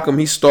Siakam.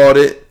 He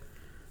started.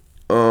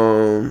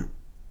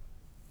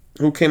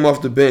 Who came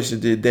off the bench and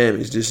did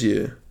damage this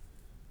year?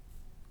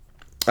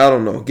 I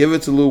don't know. Give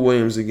it to Lou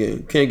Williams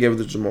again. Can't give it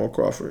to Jamal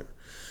Crawford.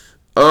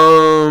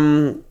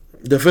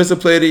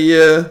 Defensive player of the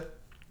year.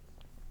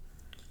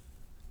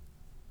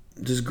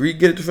 Does Greek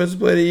get defensive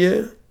player of the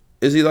year?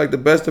 Is he like the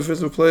best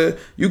defensive player?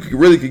 You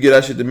really could get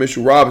that shit to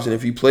Mitchell Robinson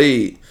if he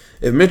played.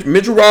 If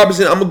Mitchell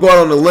Robinson, I'm gonna go out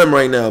on a limb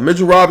right now.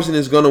 Mitchell Robinson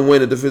is gonna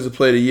win a defensive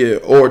player of the year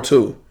or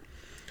two.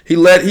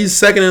 He's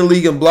second in the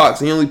league in blocks,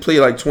 and he only played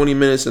like 20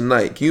 minutes a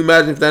night. Can you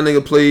imagine if that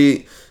nigga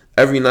played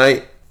every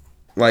night?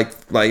 Like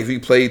if he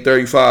played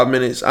 35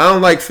 minutes. I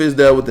don't like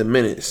Fizdale with the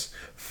minutes.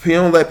 He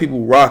don't let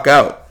people rock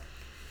out.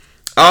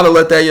 I ought to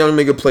let that young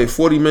nigga play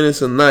 40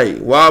 minutes a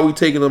night. Why are we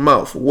taking him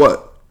out? For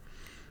what?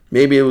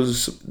 Maybe it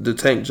was the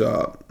tank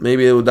job.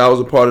 Maybe that was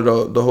a part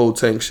of the whole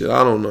tank shit.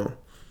 I don't know.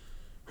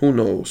 Who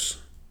knows?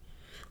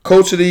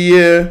 Coach of the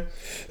year.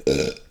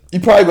 You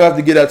probably gonna have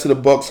to get that to the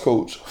Bucks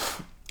coach.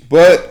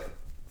 But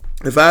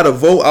if I had a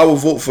vote, I would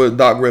vote for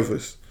Doc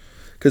Rivers.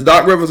 Because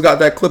Doc Rivers got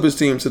that Clippers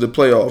team to the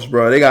playoffs,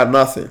 bro. They got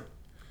nothing.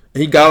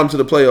 And he got them to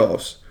the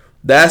playoffs.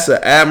 That's an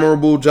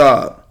admirable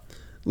job.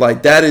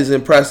 Like, that is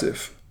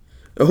impressive.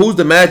 And who's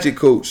the Magic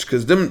coach?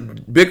 Because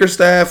them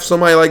Bickerstaff,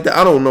 somebody like that,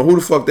 I don't know who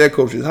the fuck that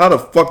coach is. How the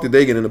fuck did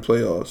they get in the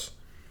playoffs?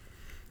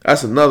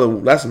 That's another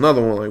one.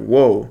 Like,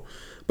 whoa.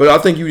 But I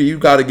think you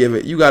gotta give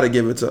it. You gotta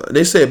give it to.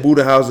 They said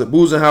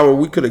Budenhauer.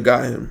 We could have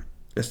got him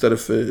instead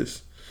of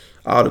Fizz.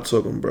 I would have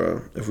took him,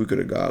 bro. If we could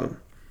have got him,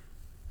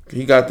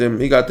 he got them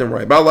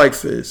right. But I like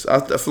Fizz. I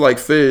feel like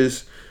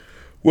Fizz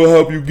will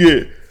help you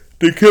get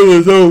the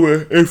Killers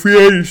over in free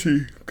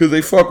agency because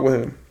they fuck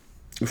with him.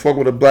 They fuck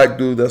with a black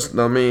dude. That's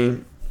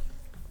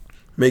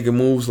making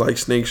moves like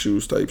snake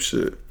shoes type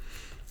shit.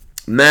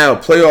 Now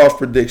playoff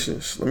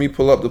predictions. Let me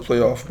pull up the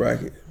playoff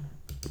bracket.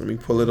 Let me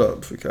pull it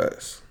up for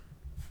guys.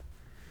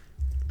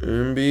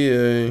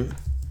 NBA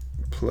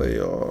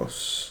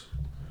playoff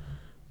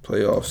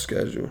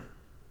schedule.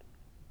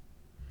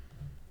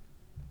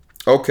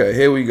 Okay,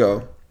 here we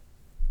go.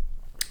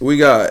 We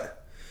got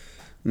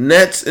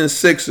Nets and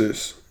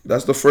Sixers.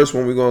 That's the first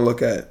one we're going to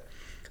look at.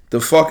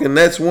 The fucking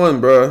Nets won,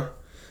 bro.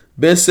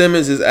 Ben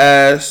Simmons is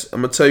ass.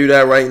 I'm going to tell you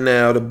that right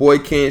now. The boy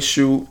can't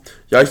shoot.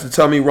 Y'all used to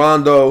tell me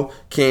Rondo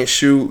can't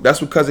shoot.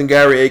 That's what Cousin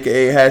Gary,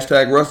 a.k.a.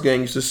 hashtag Russ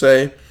Gang, used to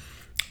say.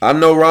 I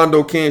know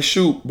Rondo can't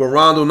shoot, but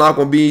Rondo not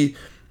going to be...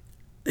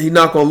 He's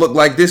not going to look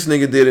like this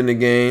nigga did in the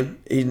game.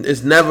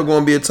 It's never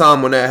going to be a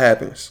time when that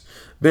happens.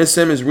 Ben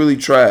Simmons really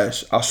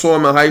trash. I saw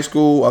him in high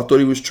school. I thought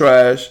he was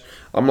trash.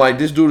 I'm like,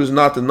 this dude is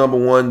not the number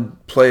one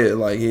player.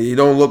 Like, he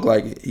don't look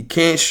like it. He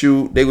can't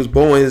shoot. They was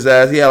booing his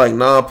ass. He had like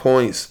 9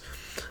 points.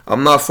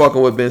 I'm not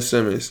fucking with Ben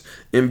Simmons.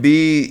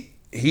 Embiid,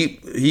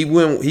 he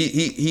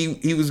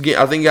was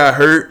getting. I think he got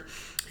hurt.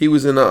 He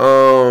was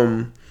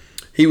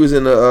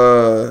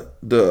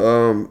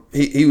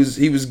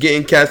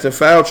getting cast in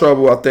foul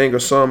trouble, I think, or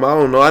something. I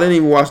don't know. I didn't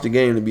even watch the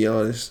game, to be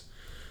honest.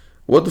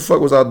 What the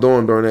fuck was I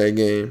doing during that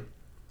game?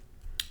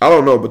 I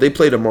don't know, but they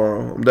play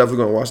tomorrow. I'm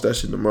definitely gonna watch that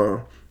shit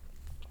tomorrow.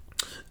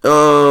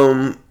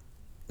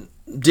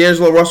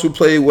 D'Angelo Russell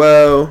played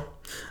well.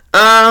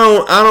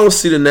 I don't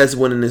see the Nets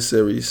winning this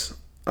series.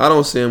 I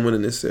don't see them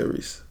winning this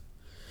series.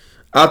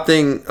 I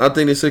think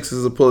the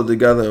Sixers will pull it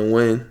together and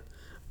win,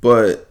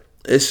 but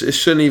it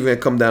shouldn't even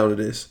come down to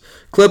this.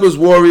 Clippers,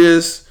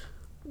 Warriors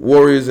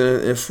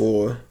in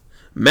 4.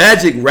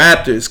 Magic,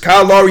 Raptors.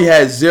 Kyle Lowry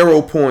had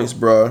 0 points,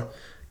 bro.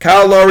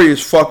 Kyle Lowry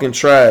is fucking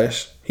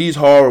trash. He's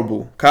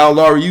horrible. Kyle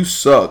Lowry, you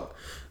suck.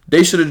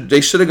 They should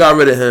have got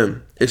rid of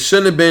him. It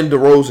shouldn't have been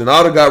DeRozan. I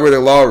would have got rid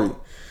of Lowry.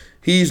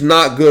 He's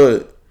not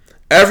good.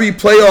 Every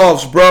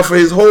playoffs, bro, for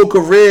his whole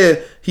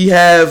career, he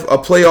have a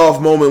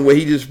playoff moment where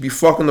he just be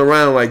fucking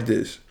around like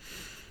this.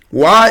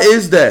 Why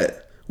is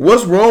that?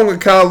 What's wrong with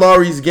Kyle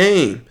Lowry's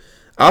game?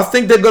 I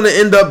think they're going to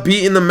end up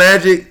beating the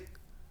Magic,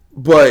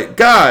 but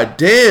god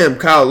damn,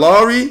 Kyle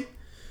Lowry.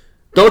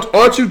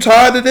 Aren't you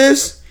tired of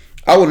this?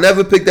 I will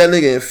never pick that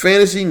nigga in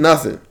fantasy,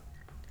 nothing.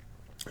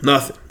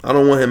 I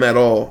don't want him at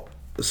all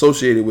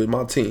associated with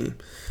my team.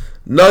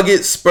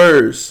 Nuggets,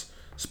 Spurs.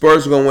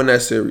 Spurs are going to win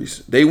that series.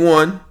 They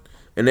won,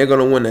 and they're going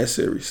to win that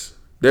series.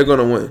 They're going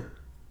to win.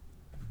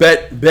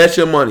 Bet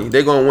your money.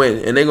 They're going to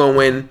win, and they're going to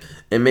win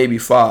in maybe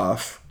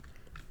 5.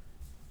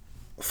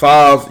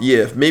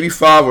 Maybe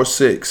 5 or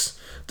 6.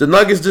 The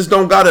Nuggets just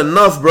don't got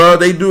enough, bro.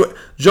 They do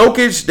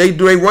Jokic. They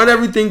run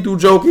everything through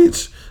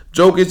Jokic.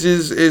 Jokic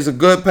is a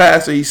good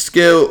passer. He's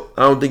skilled.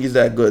 I don't think he's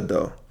that good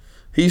though.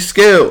 He's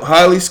skilled,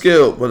 highly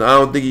skilled, but I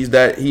don't think he's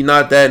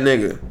not that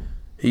nigga.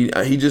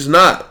 He just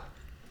not.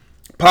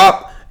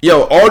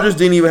 Aldridge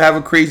didn't even have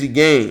a crazy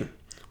game.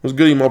 What's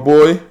good, my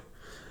boy?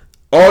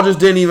 Aldridge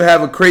didn't even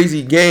have a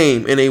crazy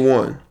game, and they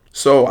won.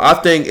 So I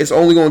think it's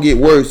only gonna get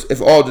worse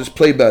if Aldridge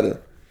play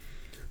better.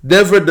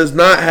 Denver does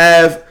not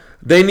have.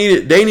 They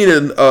needed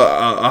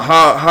a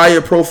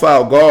higher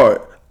profile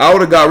guard. I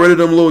would have got rid of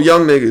them little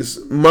young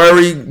niggas.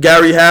 Murray,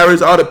 Gary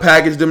Harris. I would have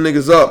packaged them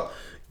niggas up.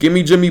 Give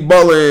me Jimmy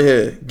Butler in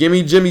here. Give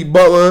me Jimmy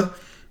Butler.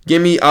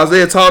 Give me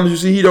Isaiah Thomas. You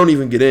see, he don't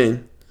even get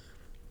in.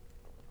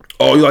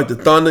 Oh, you like the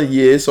Thunder?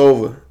 Yeah, it's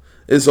over.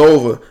 It's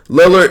over.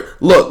 Lillard.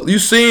 Look, you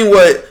seen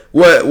what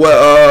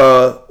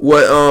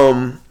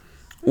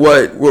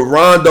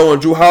Rondo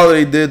and Drew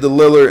Holiday did to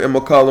Lillard and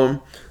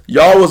McCollum.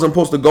 Y'all wasn't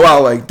supposed to go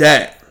out like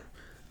that.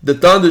 The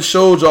Thunder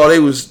showed y'all they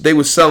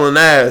was selling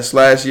ass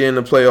last year in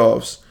the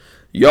playoffs.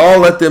 Y'all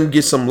let them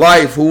get some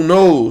life. Who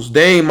knows?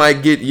 Dame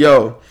might get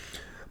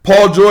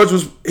Paul George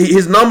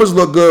his numbers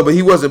look good, but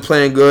he wasn't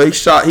playing good.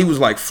 He was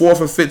like 4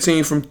 for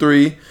 15 from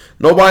 3.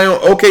 Nobody on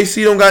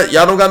OKC don't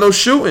got no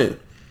shooting.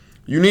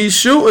 You need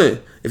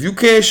shooting. If you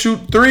can't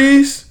shoot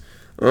threes,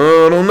 I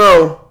don't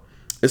know.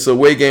 It's a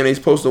away game they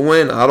supposed to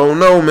win. I don't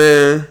know,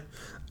 man.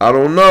 I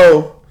don't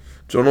know.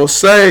 Don't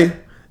say.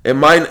 It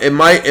might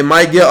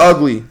get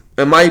ugly.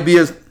 It might be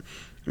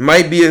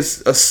a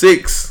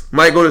 6.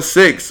 Might go to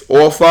 6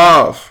 or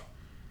 5.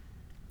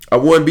 I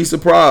wouldn't be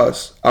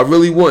surprised. I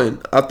really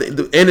wouldn't. I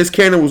think Ennis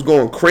Cannon was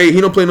going crazy. He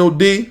don't play no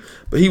D,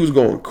 but he was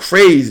going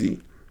crazy.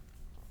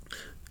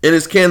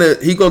 Ennis Cannon,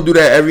 he gonna do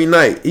that every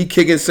night. He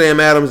kicking Sam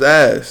Adams'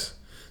 ass.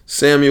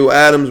 Samuel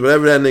Adams,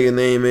 whatever that nigga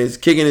name is,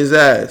 kicking his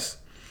ass.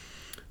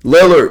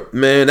 Lillard,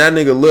 man, that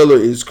nigga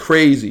Lillard is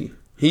crazy.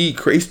 He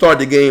started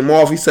the game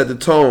off. He set the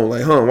tone.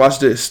 Like, watch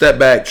this. Step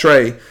back,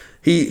 Trey.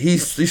 He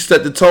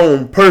set the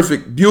tone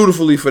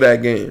beautifully for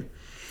that game.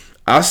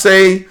 I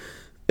say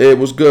it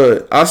was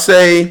good. I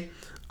say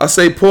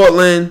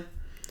Portland.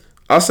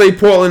 I say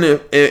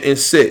Portland in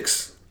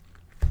 6.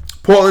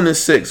 Portland in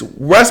 6.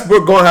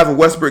 Westbrook gonna have a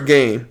Westbrook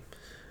game.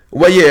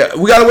 Well, yeah,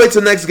 we gotta wait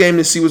till next game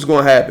to see what's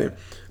gonna happen.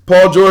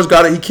 Paul George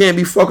got it. He can't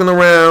be fucking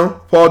around.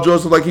 Paul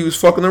George looked like he was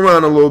fucking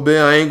around a little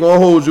bit. I ain't gonna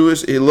hold you.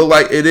 It looked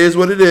like it is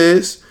what it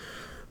is.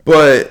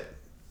 But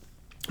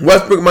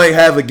Westbrook might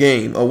have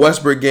a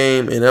Westbrook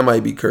game, and that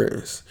might be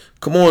curtains.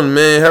 Come on,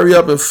 man, hurry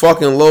up and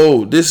fucking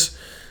load. This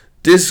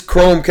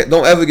Chromecast,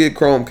 don't ever get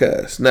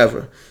Chromecast,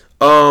 never.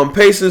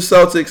 Pacers,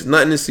 Celtics,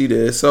 nothing to see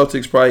there.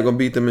 Celtics probably gonna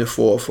beat them in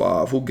 4 or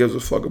 5. Who gives a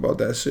fuck about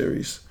that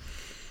series?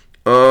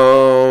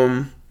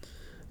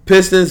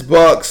 Pistons,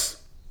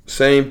 Bucks,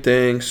 same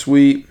thing,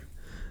 sweep.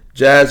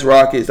 Jazz,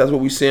 Rockets, that's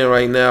what we seeing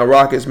right now.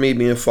 Rockets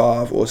maybe in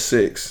 5 or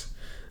 6.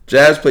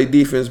 Jazz play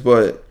defense,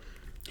 but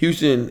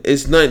Houston,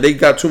 it's nothing. They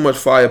got too much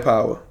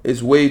firepower.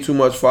 It's way too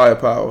much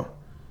firepower.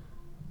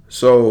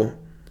 So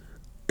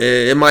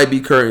it might be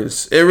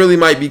curtains. It really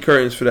might be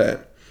curtains for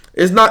that.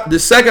 It's not. The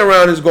second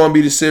round is going to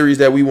be the series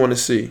that we want to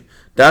see.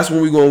 That's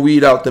when we're going to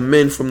weed out the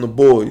men from the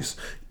boys.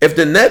 If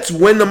the Nets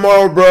win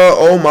tomorrow, bro,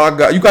 oh my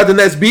God, you got the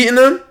Nets beating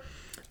them?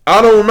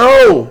 I don't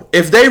know.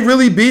 If they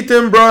really beat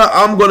them, bro,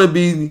 I'm going to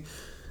be.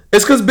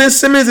 It's because Ben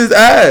Simmons is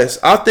ass.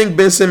 I think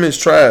Ben Simmons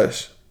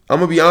trash. I'm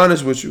gonna be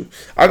honest with you.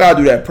 I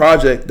gotta do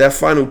that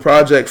final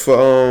project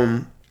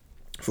for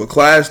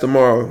class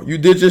tomorrow. You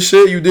did your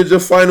shit. You did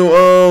your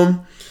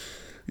final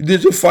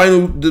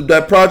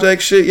that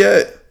project shit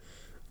yet?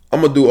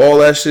 I'm gonna do all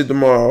that shit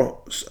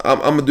tomorrow. I'm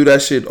gonna do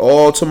that shit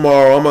all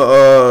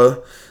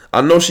tomorrow.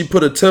 I know she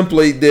put a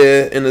template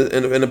there in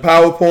the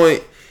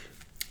PowerPoint.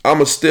 I'm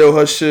gonna steal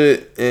her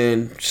shit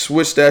and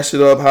switch that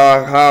shit up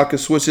how I can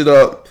switch it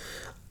up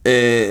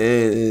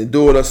and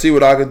do it. I see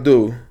what I can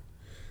do.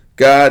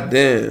 God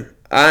damn.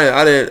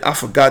 I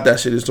forgot that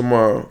shit is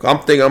tomorrow. I'm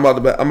thinking I'm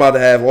about to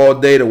have all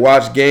day to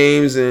watch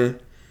games and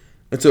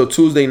until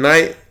Tuesday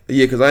night.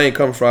 Yeah, because I ain't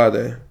come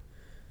Friday.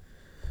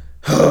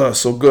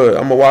 So good.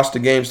 I'm gonna watch the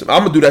games. I'm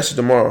gonna do that shit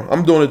tomorrow.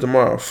 I'm doing it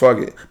tomorrow. Fuck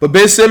it. But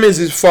Ben Simmons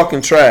is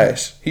fucking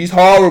trash. He's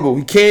horrible.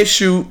 He can't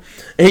shoot,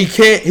 and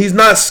he's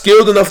not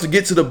skilled enough to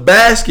get to the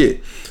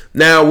basket.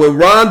 Now, when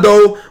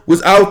Rondo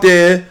was out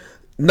there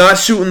not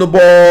shooting the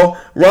ball,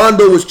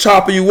 Rondo was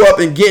chopping you up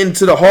and getting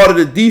to the heart of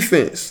the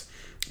defense,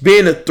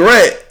 being a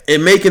threat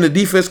and making the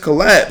defense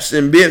collapse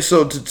and being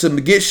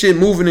to get shit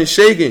moving and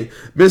shaking.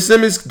 Ben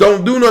Simmons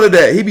don't do none of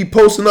that. He be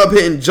posting up,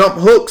 hitting jump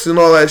hooks and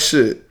all that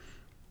shit.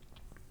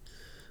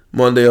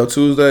 Monday or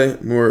Tuesday,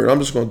 word. I'm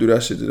just gonna do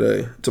that shit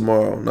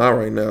tomorrow, not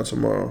right now,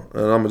 tomorrow,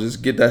 and I'm gonna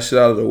just get that shit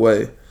out of the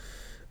way.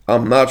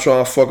 I'm not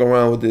trying to fuck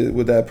around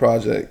with that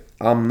project.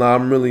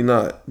 I'm really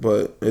not,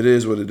 but it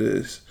is what it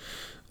is.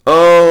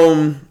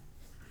 Let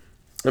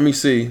me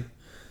see.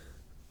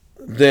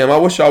 Damn, I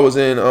wish I was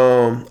in.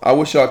 I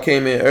wish y'all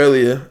came in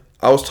earlier.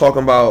 I was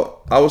talking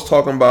about.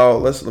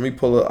 Let me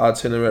pull the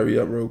itinerary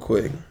up real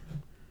quick.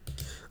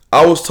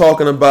 I was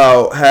talking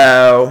about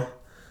how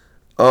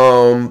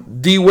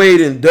D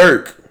Wade and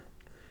Dirk,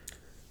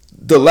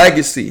 the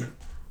legacy.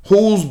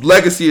 Whose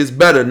legacy is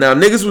better? Now,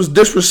 niggas was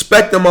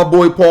disrespecting my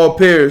boy Paul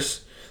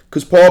Pierce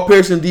because Paul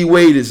Pierce and D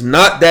Wade is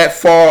not that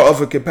far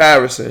of a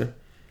comparison.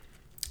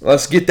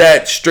 Let's get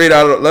that straight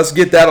out. Let's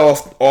get that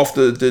off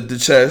the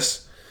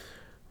chest.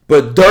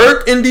 But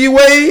Dirk and D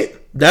Wade,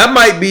 that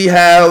might be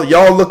how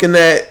y'all looking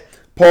at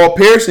Paul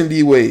Pierce and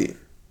D Wade.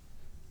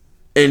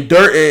 And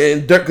Dirk,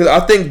 because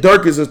I think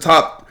Dirk is a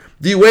top.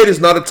 D Wade is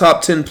not a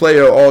top 10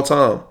 player of all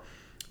time.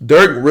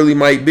 Dirk really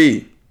might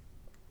be.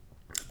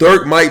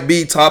 Dirk might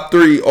be top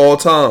 3 all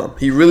time.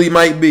 He really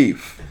might be.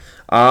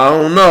 I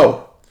don't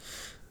know.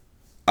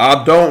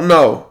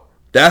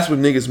 That's what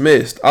niggas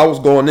missed. I was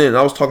going in.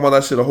 I was talking about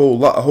that shit a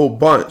whole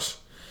bunch.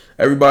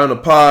 Everybody on the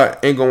pod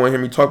ain't gonna want to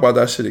hear me talk about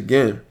that shit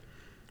again.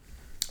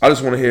 I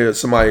just want to hear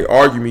somebody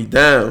argue me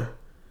down.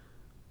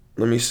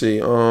 Let me see.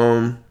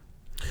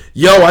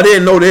 Yo, I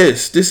didn't know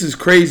this. This is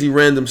crazy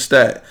random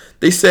stat.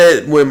 They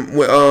said when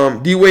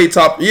D Wade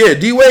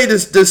D Wade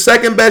is the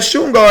second best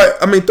shooting guard.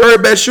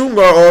 Third best shooting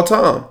guard all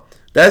time.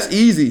 That's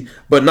easy,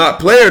 but not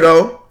player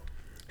though.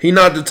 He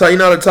not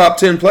a top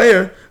 10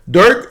 player.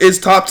 Dirk is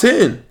top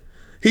 10.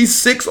 He's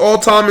 6th all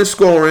time in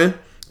scoring.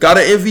 Got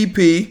an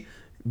MVP.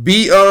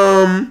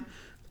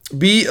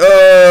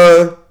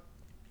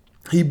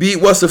 He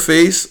beat what's the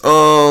face.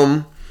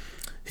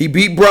 He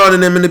beat Bron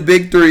and them in the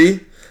big 3.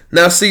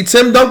 Now see,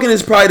 Tim Duncan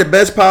is probably the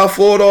best power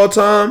forward all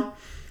time.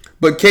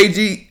 But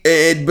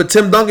but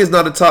Tim Duncan is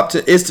not a top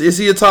 10. Is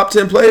he a top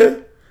 10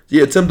 player?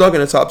 Yeah, Tim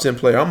Duncan a top 10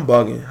 player. I'm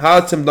bugging. How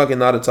is Tim Duncan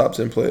not a top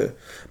 10 player?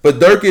 But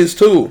Dirk is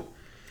too.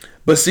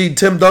 But see,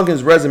 Tim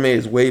Duncan's resume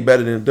is way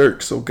better than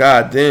Dirk. So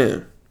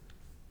goddamn.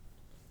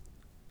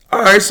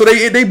 All right, so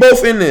they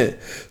both in there.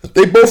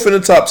 They both in the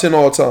top 10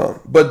 all time.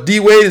 But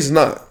D Wade is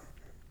not.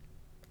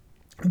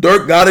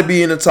 Dirk got to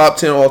be in the top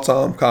 10 all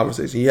time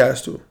conversation. He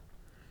has to.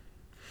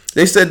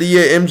 They said the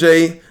year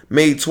MJ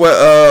made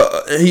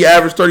 12. He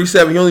averaged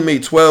 37. He only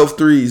made 12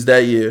 threes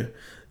that year.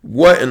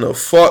 What in the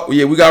fuck?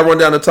 Yeah, we gotta run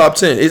down the top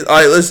 10. It's all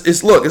right.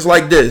 It's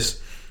like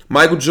this: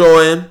 Michael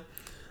Jordan,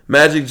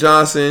 Magic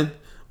Johnson,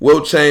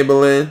 Wilt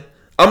Chamberlain.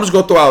 I'm just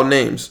gonna throw out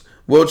names.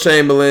 Wilt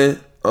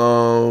Chamberlain.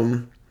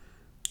 Hold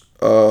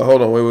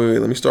on. Wait.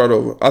 Let me start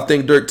over. I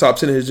think Dirk top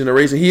 10 in his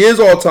generation. He is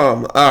all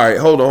time. All right.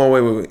 Hold on.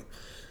 Wait.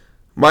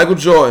 Michael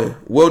Jordan,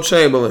 Wilt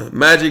Chamberlain,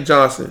 Magic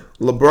Johnson,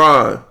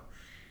 LeBron,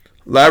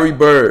 Larry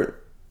Bird,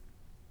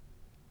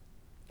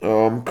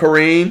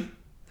 Kareem.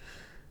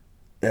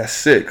 That's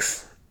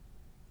 6.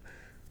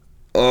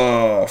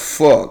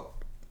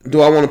 Fuck.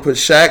 Do I want to put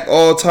Shaq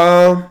all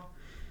time?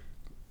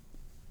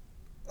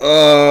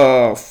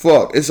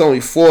 Fuck. It's only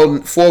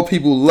four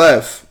people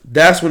left.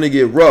 That's when it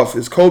get rough.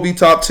 Is Kobe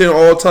top 10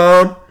 all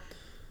time?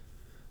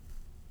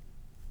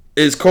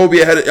 Is Kobe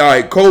ahead of... All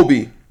right,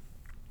 Kobe.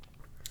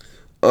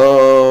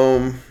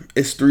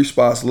 It's 3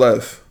 spots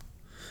left.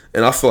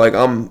 And I feel like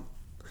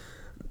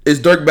is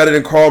Dirk better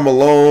than Karl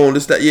Malone?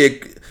 This, that, yeah.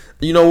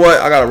 You know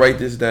what? I gotta write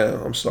this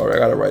down. I'm sorry. I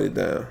gotta write it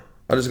down.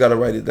 I just gotta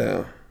write it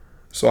down.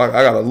 So I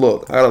gotta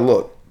look.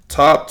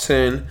 Top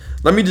 10.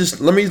 Let me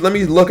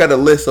look at a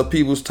list of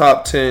people's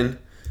top 10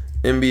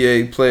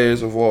 NBA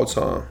players of all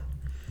time.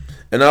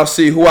 And I'll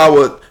see who I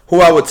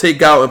would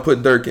take out and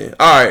put Dirk in.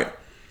 All right.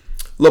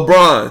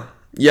 LeBron.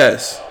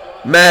 Yes.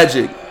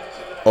 Magic.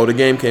 Oh, the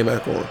game came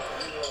back on.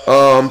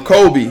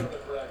 Kobe.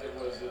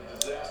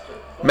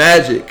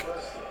 Magic.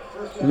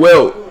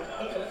 Wilt.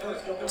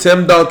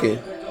 Tim Duncan.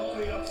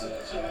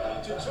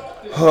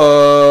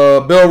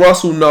 Bill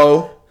Russell,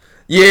 no.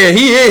 Yeah,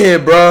 he in here,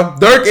 bro.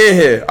 Dirk in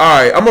here. All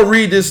right, I'm going to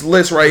read this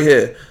list right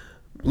here.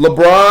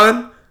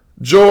 LeBron,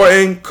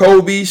 Jordan,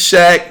 Kobe,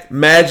 Shaq,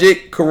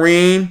 Magic,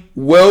 Kareem,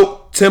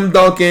 Wilt, Tim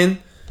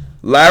Duncan,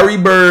 Larry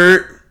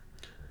Bird,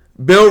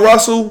 Bill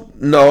Russell.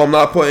 No, I'm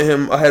not putting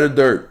him ahead of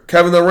Dirk.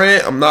 Kevin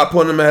Durant, I'm not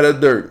putting him ahead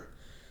of Dirk.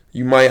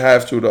 You might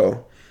have to,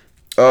 though.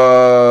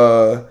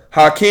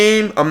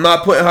 Hakeem, I'm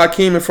not putting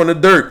Hakeem in front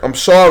of Dirk. I'm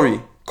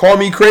sorry. Call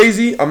me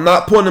crazy. I'm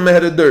not putting him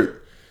ahead of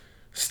Dirk.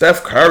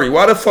 Steph Curry.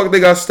 Why the fuck they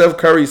got Steph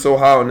Curry so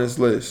high on this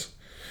list?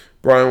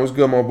 Brian, what's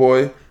good, my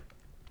boy?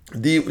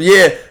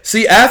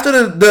 See, after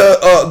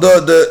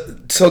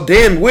so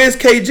damn, where's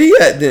KG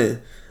at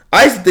then?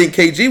 I used to think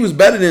KG was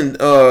better than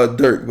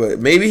Dirk, but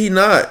maybe he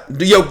not.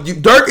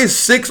 Dirk is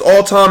 6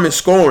 all-time in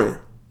scoring.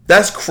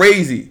 That's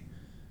crazy.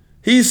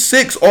 He's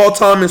 6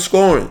 all-time in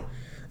scoring.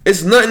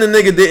 It's nothing the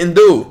nigga didn't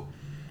do.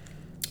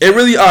 It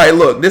really, all right,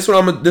 look, this what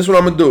I'm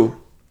gonna do.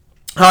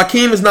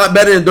 Hakeem is not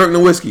better than Dirk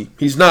Nowitzki.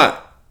 He's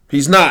not.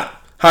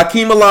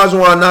 Hakeem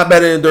Olajuwon not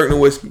better than Dirk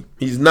Nowitzki.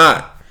 He's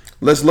not.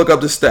 Let's look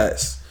up the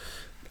stats.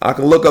 I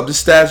can look up the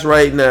stats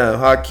right now.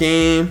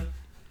 Hakeem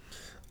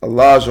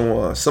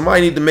Olajuwon.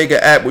 Somebody need to make an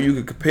app where you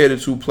can compare the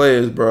two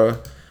players, bro.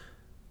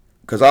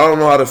 Cause I don't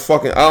know how to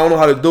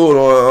do it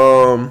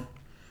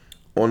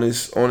on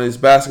this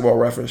basketball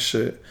reference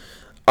shit.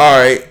 All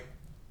right.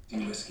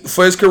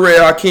 For his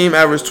career, Hakeem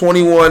averaged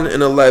 21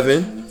 and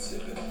 11,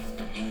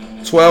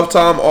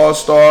 12-time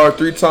All-Star,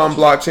 3-time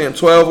block champ,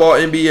 12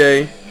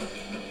 All-NBA,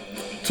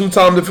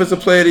 2-time Defensive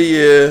Player of the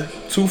Year,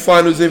 2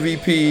 Finals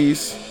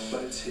MVPs.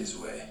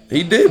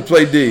 He did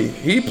play D.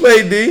 He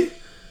played D.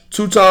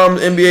 2-time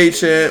NBA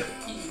champ,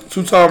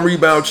 2-time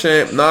rebound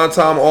champ,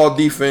 9-time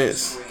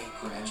All-Defense.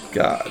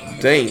 God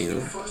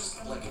damn.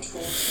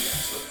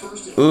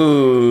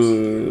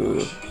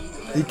 Ooh.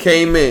 He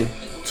came in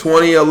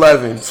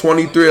 20-11,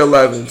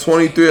 23-11,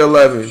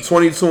 23-11,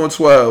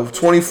 22-12,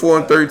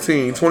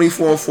 24-13,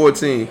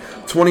 24-14,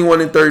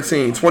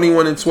 21-13,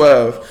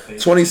 21-12,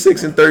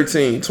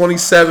 26-13,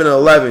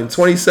 27-11,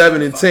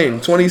 27-10,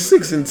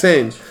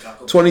 26-10,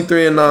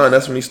 23-9.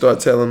 That's when he started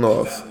tailing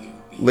off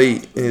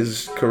late in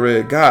his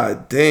career.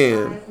 God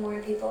damn.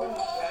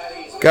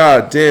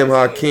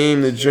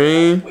 Hakeem the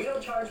Dream.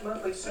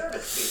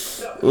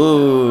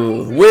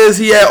 Ooh. Where's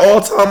he at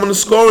all time on the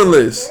scoring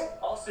list?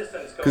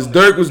 Because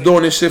Dirk was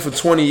doing this shit for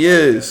 20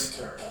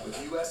 years.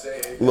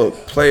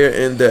 Look, player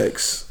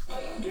index.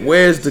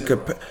 Where's the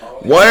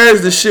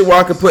shit where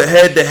I can put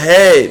head to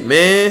head,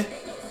 man?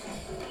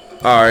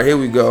 Alright, here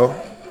we go.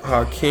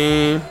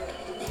 Hakeem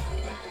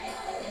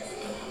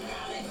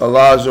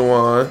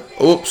Olajuwon.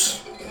 Oops.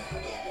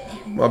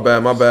 My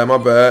bad.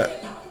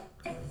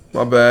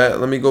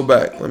 Let me go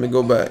back.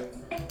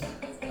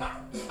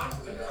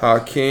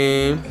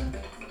 Hakeem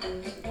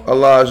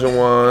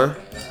Olajuwon.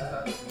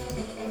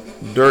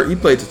 Dirk, he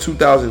played to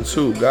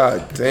 2002.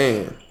 God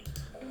damn.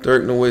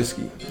 Dirk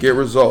Nowitzki. Get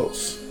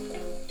results.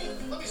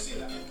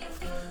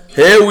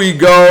 Here we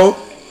go.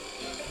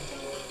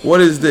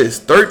 What is this?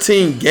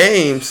 13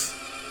 games?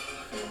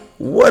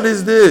 What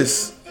is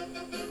this?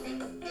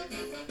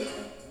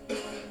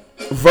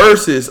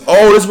 Versus.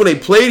 Oh, this is when they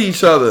played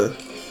each other.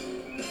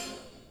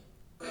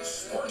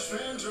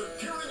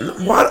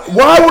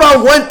 Why would I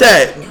want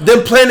that?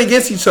 Them playing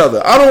against each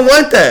other. I don't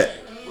want that.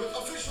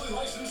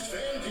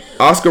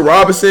 Oscar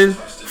Robertson,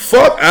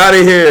 fuck out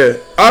of here.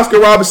 Oscar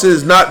Robertson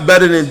is not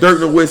better than Dirk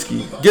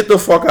Nowitzki. Get the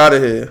fuck out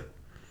of here.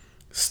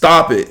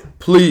 Stop it,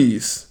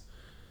 please.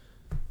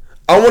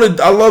 I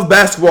love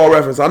basketball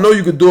reference. I know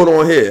you could do it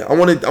on here. I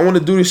want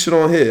to do this shit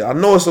on here. I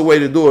know it's a way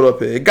to do it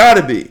up here. It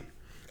gotta be.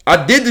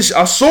 I did this.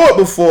 I saw it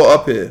before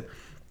up here.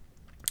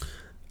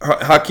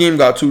 Hakeem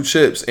got 2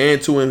 chips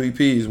and 2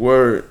 MVPs.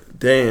 Word,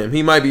 damn,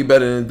 he might be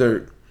better than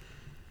Dirk.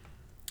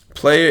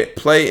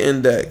 Play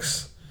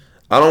index.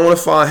 I don't want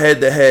to find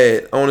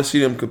head-to-head. I want to see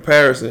them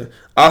comparison.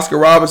 Oscar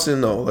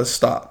Robertson, no. Let's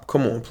stop.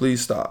 Come on,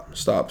 please stop.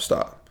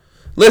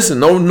 Listen,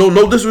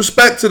 no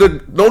disrespect to the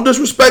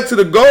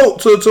GOAT,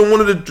 to one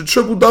of the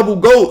triple-double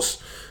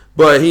GOATs.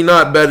 But he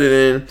not better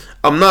than.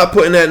 I'm not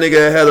putting that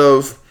nigga ahead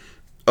of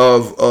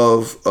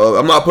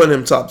I'm not putting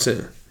him top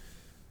 10.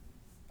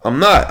 I'm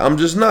not. I'm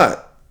just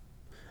not.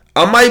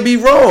 I might be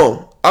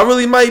wrong. I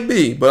really might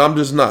be, but I'm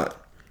just not.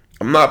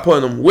 I'm not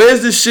putting him.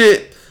 Where's the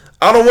shit?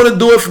 I don't want to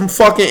do it from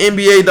fucking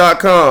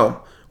NBA.com.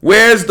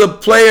 Where's the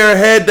player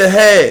head to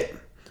head?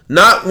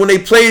 Not when they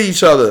played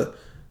each other.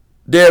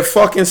 Their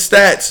fucking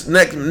stats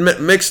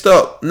mixed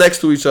up next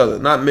to each other.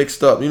 Not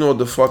mixed up. You know what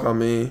the fuck I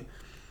mean.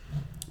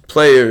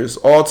 Players,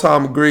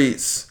 all-time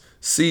greats,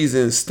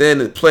 seasons,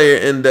 standard player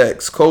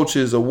index,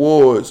 coaches,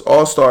 awards,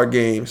 all-star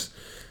games.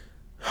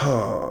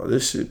 Oh,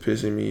 this shit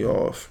pissing me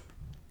off.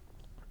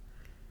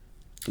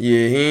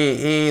 Yeah, he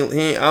ain't.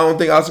 I don't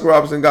think Oscar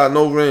Robertson got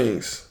no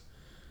rings.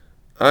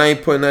 I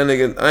ain't putting that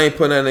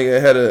nigga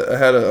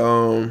ahead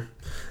of.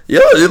 Yo,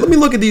 let me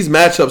look at these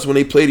matchups when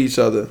they played each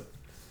other.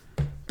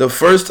 The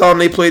first time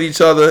they played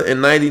each other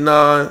in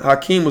 '99,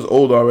 Hakeem was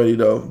old already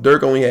though.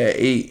 Dirk only had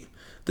 8.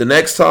 The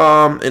next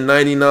time in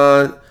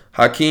 '99,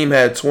 Hakeem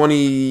had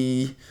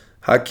 20.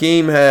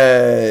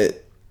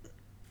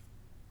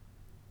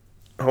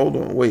 Hold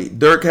on, wait.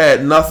 Dirk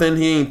had nothing.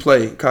 He ain't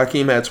play.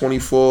 Hakeem had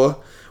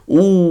 24.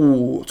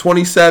 Ooh,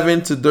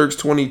 27 to Dirk's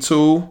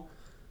 22.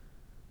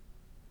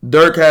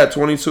 Dirk had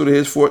 22 to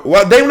his 4.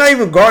 Well, they were not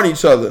even guarding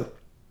each other.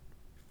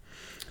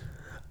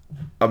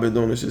 I've been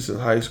doing this shit since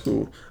high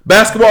school.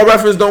 Basketball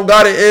reference don't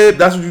got it, Ed.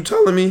 That's what you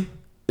telling me?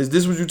 Is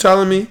this what you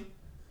telling me?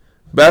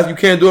 You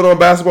can't do it on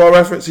Basketball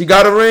Reference. He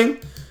got a ring?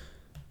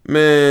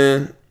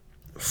 Man,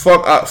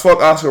 fuck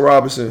Oscar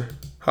Robertson.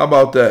 How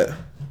about that?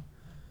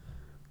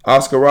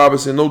 Oscar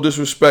Robertson, no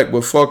disrespect,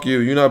 but fuck you.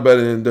 You're not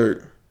better than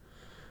Dirk.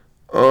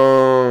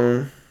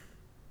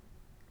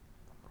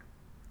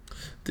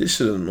 This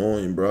shit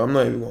annoying, bro. I'm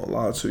not even gonna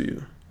lie to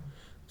you.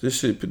 This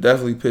shit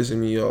definitely pissing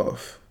me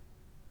off.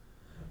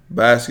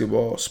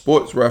 Basketball,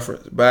 Sports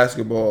Reference,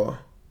 basketball,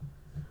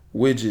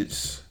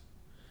 widgets.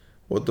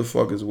 What the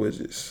fuck is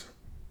widgets?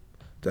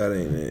 That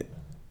ain't it.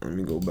 Let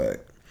me go back.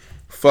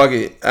 Fuck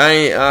it.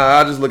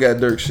 I just look at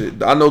Dirk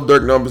shit. I know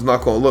Dirk numbers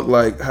not gonna look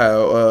like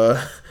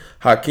how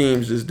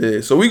Hakeem's just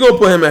did. So we gonna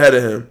put him ahead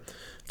of him.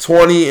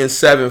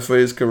 20-7 for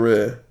his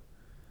career.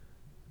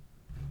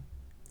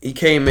 He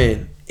came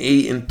in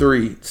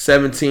 8-3,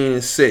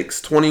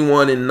 17-6,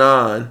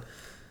 21-9,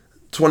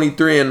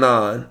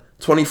 23-9,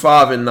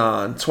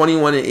 25-9,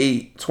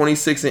 21-8,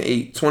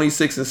 26-8,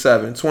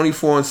 26-7,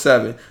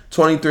 24-7,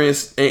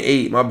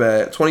 23-8. My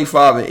bad.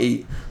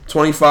 25-8,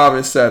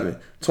 25-7,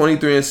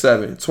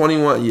 23-7,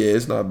 21. Yeah,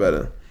 it's not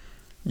better.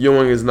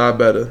 Ewing is not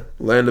better.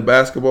 Land of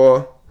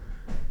basketball.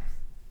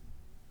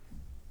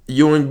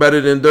 Ewing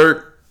better than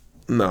Dirk?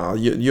 Nah,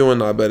 Ewing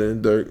not better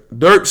than Dirk.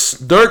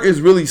 Dirk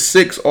is really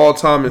 6 all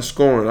time in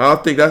scoring. I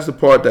think that's the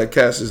part that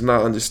Cass is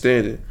not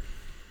understanding.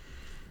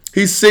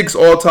 He's 6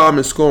 all time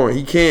in scoring.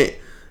 He can't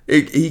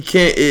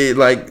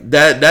like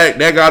that.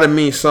 That gotta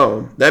mean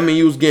something. That mean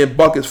he was getting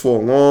buckets for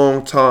a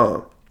long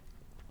time.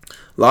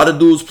 A lot of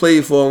dudes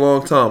played for a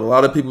long time. A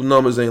lot of people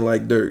numbers ain't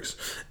like Dirk's.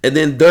 And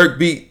then Dirk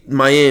beat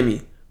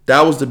Miami.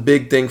 That was the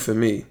big thing for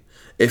me.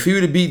 If he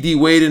would have beat D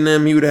Wade and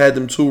them, he would have had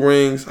them 2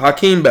 rings.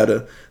 Hakeem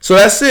better. So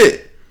that's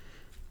it.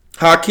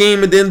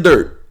 Hakeem and then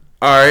Dirk.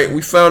 All right,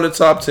 we found the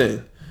top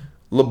 10.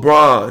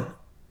 LeBron.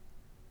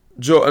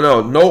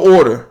 No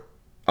order.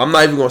 I'm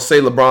not even gonna say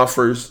LeBron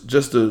first,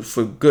 just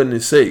for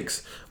goodness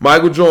sakes.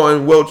 Michael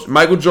Jordan,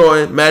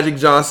 Magic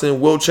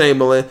Johnson, Wilt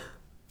Chamberlain,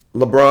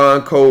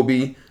 LeBron,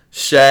 Kobe,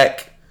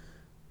 Shaq,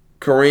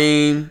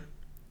 Kareem,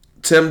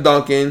 Tim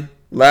Duncan,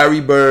 Larry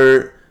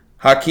Bird,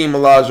 Hakeem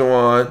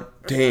Olajuwon.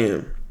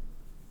 Damn.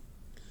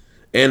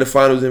 And the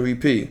Finals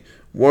MVP.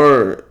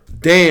 Word.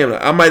 Damn,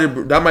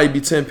 that might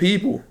be 10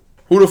 people.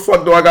 Who the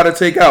fuck do I gotta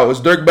take out? Is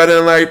Dirk better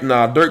than Larry?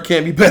 Nah, Dirk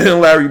can't be better than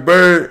Larry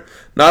Bird.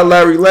 Not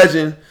Larry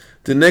Legend.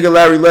 The nigga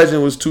Larry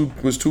Legend was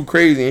too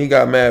crazy and he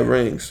got mad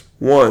rings.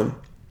 1,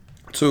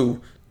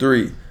 2,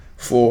 3,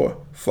 4,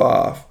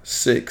 5,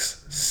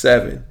 6,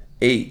 7,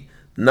 8,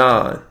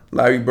 9.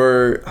 Larry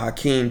Bird,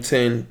 Hakeem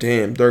 10.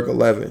 Damn, Dirk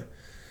 11.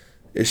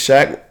 Is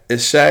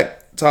Shaq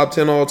top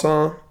 10 all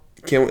time?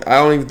 I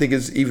don't even think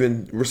it's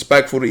even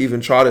respectful to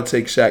even try to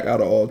take Shaq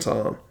out of all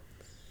time.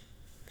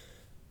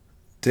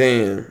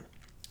 Damn.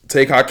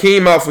 Take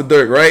Hakeem out for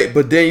Dirk, right?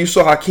 But then you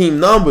saw Hakeem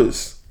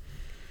numbers.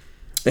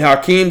 And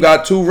Hakeem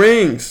got 2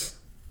 rings.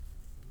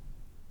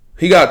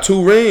 He got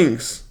 2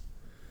 rings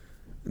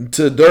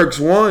to Dirk's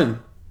 1.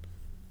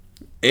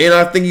 And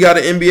I think he got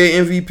an NBA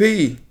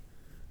MVP.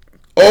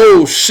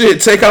 Oh, shit.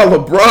 Take out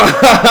LeBron.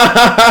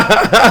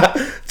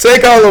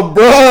 Take out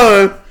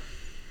LeBron.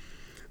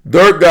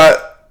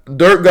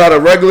 Dirk got a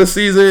regular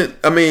season.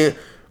 I mean,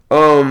 I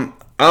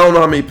don't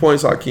know how many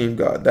points Hakeem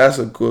got. That's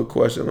a good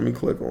question. Let me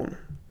click on him.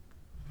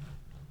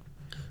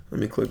 Let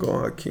me click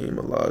on Hakeem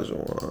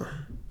Olajuwon.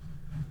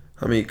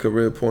 How many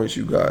career points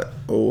you got?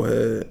 Old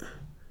head.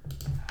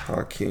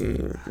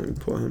 Hakeem. Let me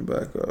pull him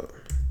back up.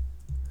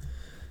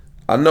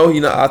 I know he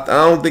not.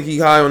 I don't think he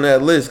high on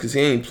that list because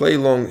he ain't play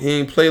long. He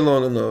ain't play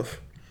long enough.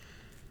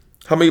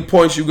 How many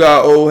points you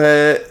got, old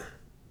head?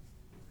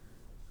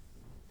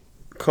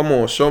 Come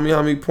on, show me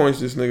how many points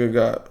this nigga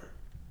got.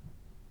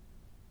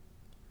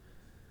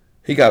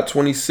 He got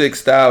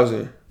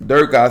 26,000.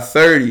 Dirk got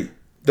 30.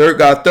 Dirk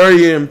got 30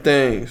 of them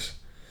things.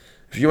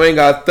 If you ain't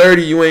got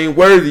 30, you ain't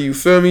worthy. You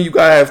feel me? You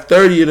gotta have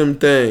 30 of them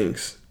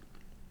things.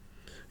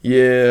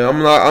 Yeah,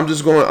 I'm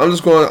just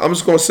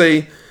gonna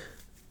say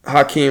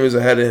Hakeem is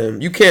ahead of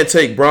him. You can't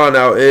take Bron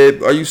out,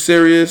 Ed. Are you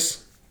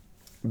serious?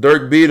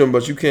 Dirk beat him,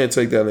 but you can't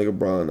take that nigga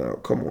Bron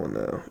out. Come on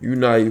now. You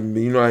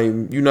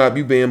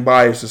being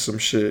biased or some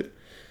shit.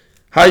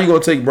 How you gonna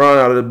take Bron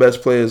out of the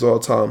best players all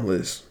time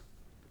list?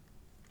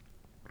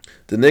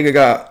 The nigga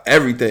got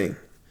everything.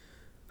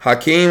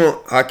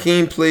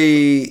 Hakeem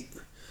played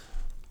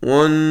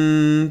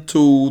 1,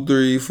 2,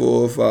 3,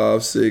 4,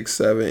 5, 6,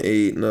 7,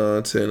 8,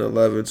 9, 10,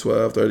 11,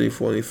 12, 13,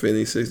 14,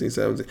 15, 16,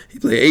 17. He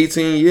played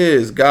 18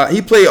 years. God,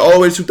 he played all the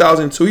way to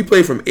 2002. He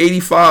played from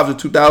 85 to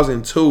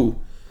 2002.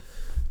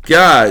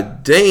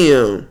 God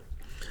damn.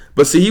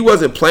 But see, he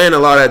wasn't playing a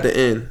lot at the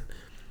end.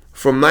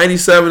 From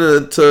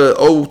 97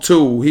 to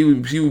 02,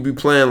 he would be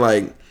playing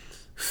like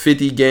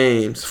 50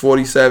 games,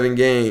 47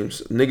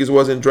 games. Niggas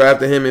wasn't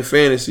drafting him in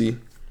fantasy.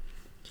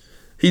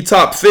 He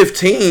top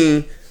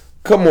 15.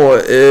 Come on,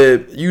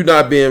 Ed. You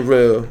not being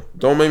real.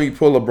 Don't make me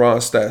pull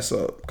LeBron's stats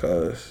up,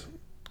 cause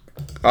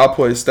I'll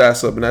pull his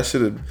stats up and that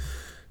should have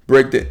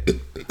break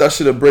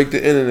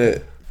the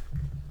internet.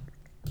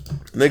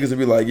 Niggas would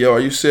be like, yo, are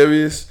you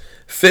serious?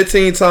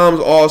 15 times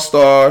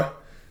All-Star,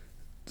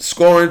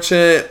 scoring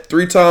champ,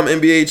 3-time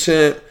NBA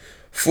champ,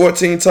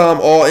 14-time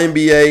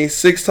All-NBA,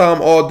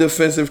 6-time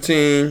All-Defensive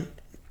Team,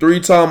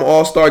 3-time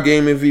All-Star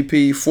Game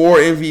MVP, 4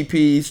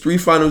 MVPs, 3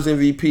 Finals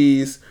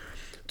MVPs,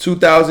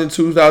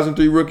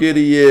 2003 Rookie of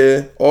the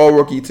Year,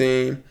 All-Rookie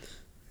Team.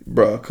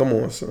 Bruh, come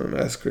on, son.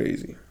 That's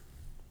crazy.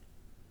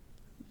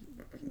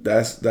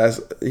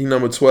 That's he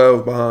number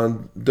 12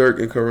 behind Dirk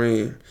and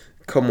Kareem.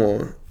 Come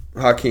on.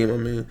 Hakeem, I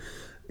mean.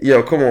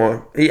 Yo, come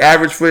on. He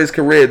averaged for his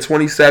career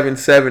 27,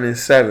 7, and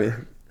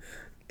 7.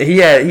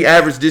 He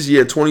averaged this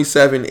year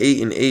 27,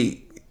 8, and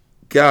 8.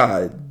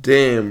 God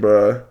damn,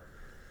 bruh.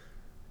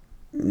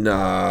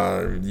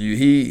 Nah,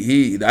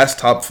 he that's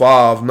top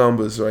 5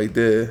 numbers right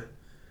there.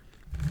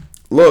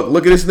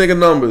 Look at this nigga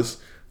numbers.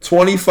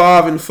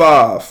 25 and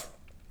 5.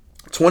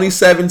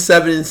 27,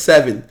 7, and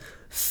 7.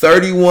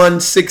 31,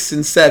 6,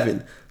 and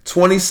 7.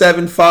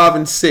 27, 5,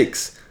 and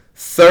 6.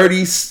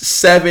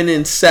 37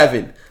 and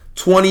 7.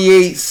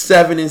 28,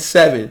 7, and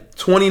 7.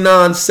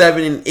 29,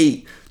 7, and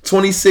 8.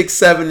 26,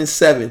 7, and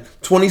 7.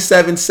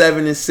 27,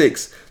 7, and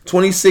 6.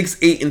 26,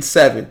 8, and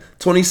 7.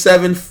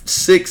 27,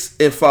 6,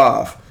 and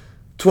 5.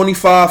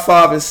 25,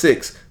 5, and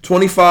 6.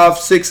 25,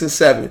 6, and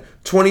 7.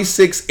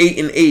 26, 8,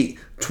 and 8.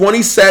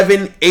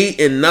 27, 8,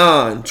 and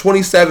 9.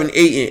 27,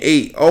 8, and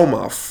 8. Oh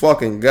my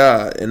fucking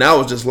God. And that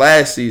was just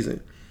last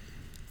season.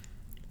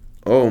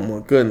 Oh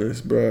my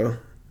goodness, bro.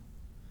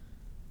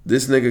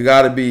 This nigga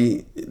gotta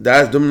be,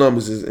 them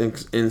numbers is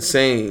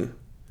insane.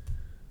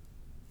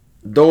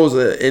 Those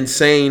are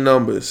insane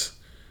numbers.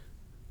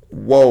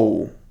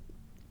 Whoa.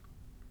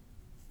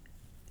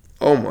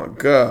 Oh my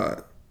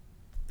God.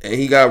 And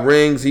he got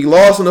rings. He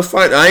lost in the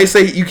fight. I ain't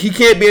say he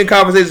can't be in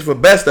conversation for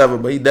best ever,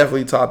 but he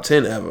definitely top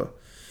 10 ever.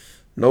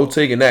 No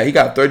taking that. He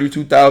got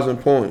 32,000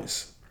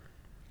 points.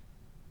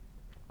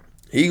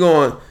 He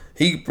got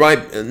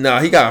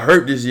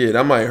hurt this year.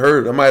 That might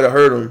hurt. That might have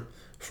hurt him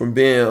from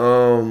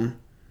being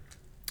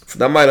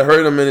that might have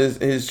hurt him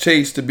in his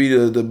chase to be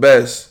the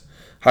best.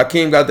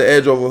 Hakeem got the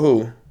edge over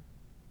who?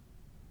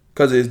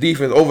 Because of his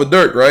defense. Over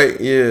Dirk,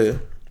 right? Yeah.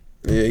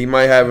 Yeah, he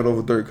might have it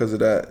over Dirk because of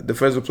that.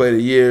 Defensive player of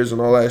the years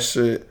and all that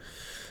shit.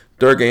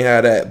 Dirk ain't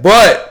had that.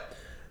 But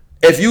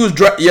if you was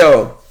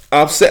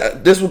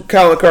this is what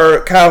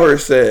Cowherd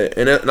said,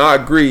 and I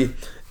agree.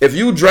 If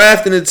you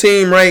drafting a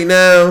team right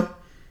now,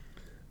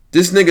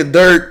 this nigga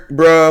Dirk,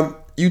 bruh,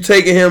 you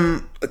taking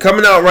him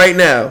coming out right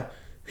now.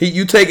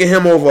 You taking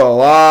him over a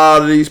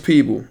lot of these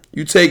people.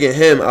 You taking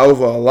him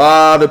over a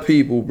lot of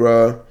people,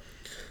 bruh,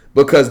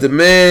 because the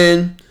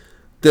man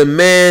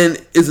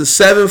is a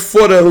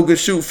 7-footer who can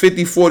shoot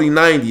 50, 40,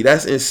 90.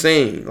 That's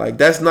insane. Like,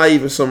 that's not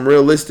even some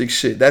realistic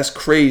shit. That's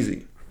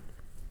crazy.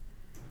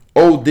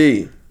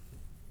 OD.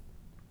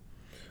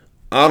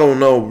 I don't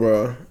know,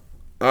 bro.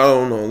 I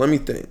don't know. Let me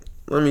think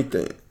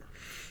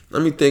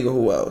of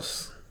who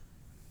else.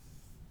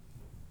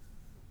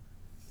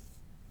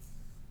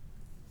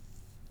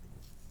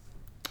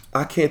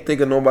 I can't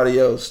think of nobody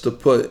else to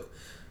put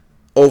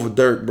over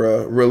Dirk,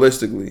 bro,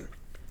 realistically.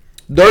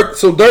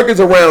 Dirk is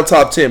around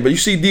top 10, but you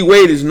see D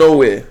Wade is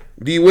nowhere.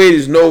 D Wade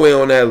is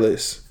nowhere on that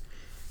list.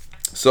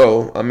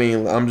 So, I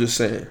mean, I'm just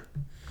saying.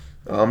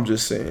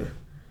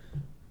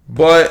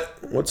 But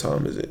what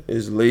time is it?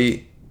 It's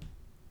late.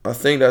 I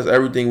think that's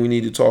everything we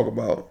need to talk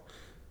about.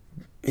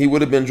 He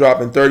would have been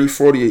dropping 30,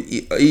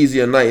 40 easy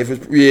a night.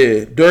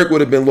 Dirk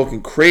would have been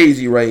looking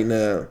crazy right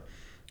now.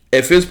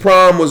 If his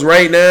prime was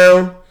right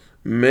now,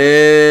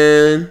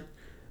 man,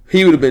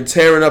 he would have been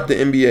tearing up the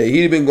NBA.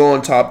 He'd have been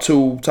going top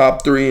 2,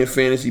 top 3 in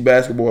fantasy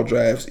basketball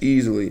drafts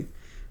easily.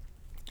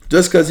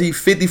 Just because he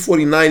 50,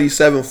 40, 90,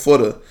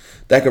 7-footer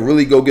that could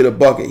really go get a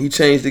bucket. He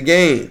changed the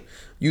game.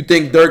 You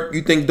think Dirk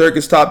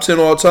is top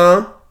 10 all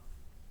time?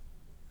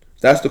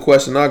 That's the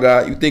question I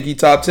got. You think he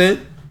top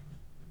 10?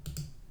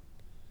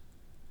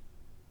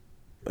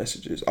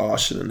 Messages. Oh, I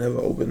should have never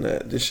opened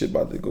that. This shit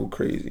about to go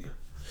crazy.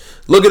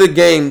 Look at the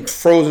game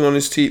frozen on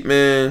his teeth,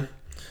 man.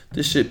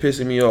 This shit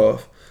pissing me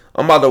off.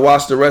 I'm about to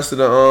watch the rest of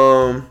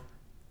the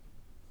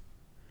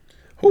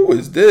Who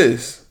is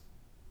this?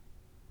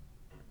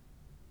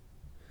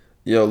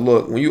 Yo,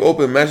 look, when you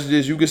open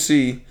messages, you can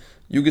see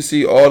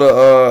all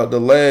the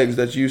legs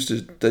that you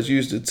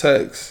used to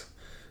text.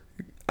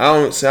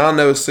 I'll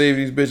never save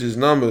these bitches'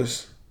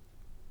 numbers.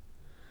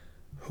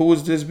 Who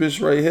is this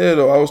bitch right here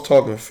though? I was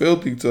talking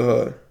filthy to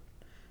her.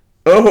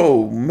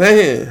 Oh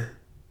man.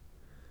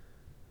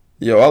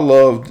 Yo, I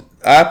loved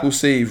Apple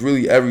save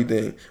really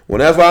everything.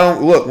 Because I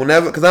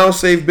don't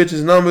save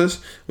bitches' numbers.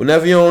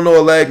 Whenever you don't know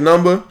a leg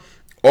number,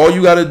 all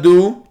you gotta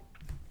do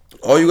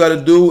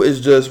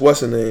is just what's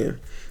the name?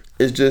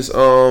 It's just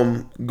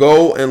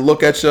go and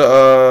look at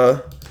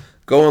your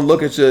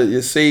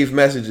saved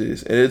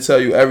messages, and it'll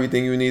tell you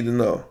everything you need to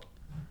know.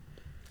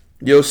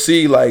 You'll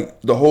see like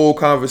the whole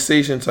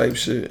conversation type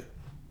shit.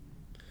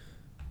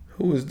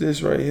 Who is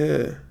this right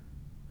here?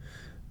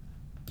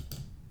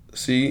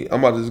 See,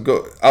 I'm about to just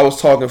go. I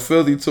was talking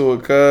filthy to her,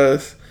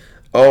 cuz.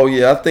 Oh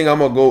yeah, I think I'm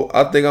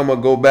gonna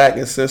go back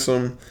and send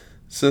some.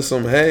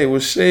 Hey,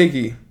 what's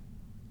shaky?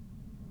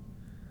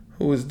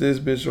 Who is this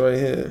bitch right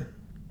here?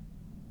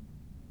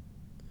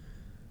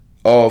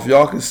 Oh, if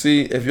y'all can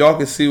see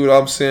what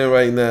I'm saying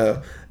right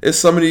now, it's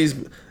some of these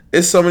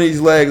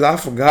legs. I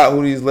forgot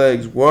who these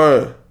legs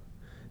were.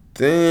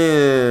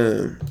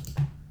 Damn.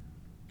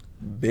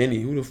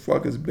 Benny. Who the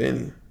fuck is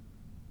Benny?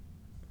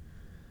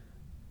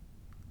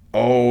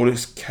 Oh,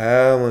 this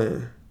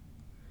Callan.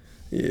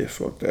 Yeah,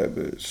 fuck that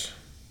bitch.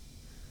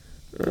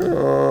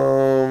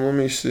 Let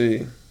me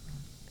see.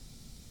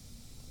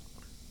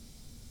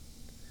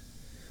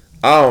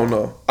 I don't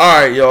know.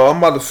 All right, y'all. I'm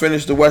about to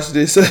finish the rest of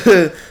this,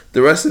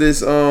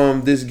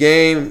 this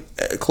game.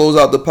 Close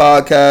out the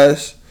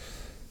podcast.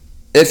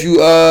 If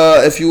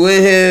you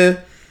in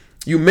here,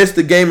 you missed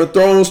the Game of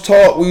Thrones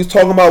talk. We was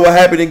talking about what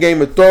happened in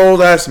Game of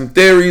Thrones. I had some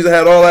theories. I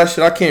had all that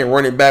shit. I can't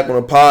run it back on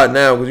the pod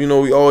now because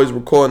we always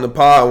recording the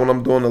pod when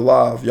I'm doing the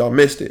live. Y'all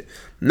missed it.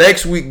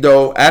 Next week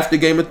though, after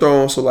Game of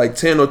Thrones, so like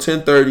 10 or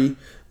 10:30,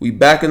 we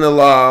back in the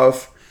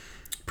live.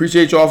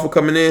 Appreciate y'all for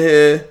coming in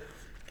here.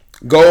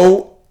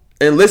 Go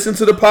and listen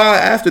to the pod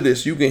after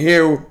this. You can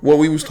hear what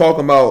we was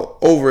talking about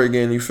over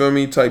again. You feel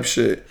me? Type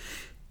shit.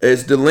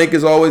 The link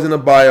is always in the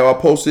bio. I'll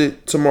post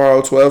it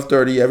tomorrow,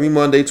 12:30. Every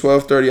Monday,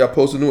 12:30. I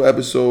post a new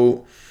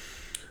episode.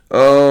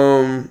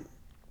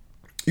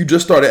 You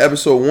just started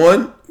episode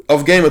 1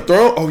 of Game of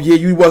Thrones. Oh yeah,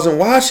 you wasn't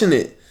watching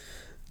it.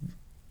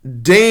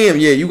 Damn,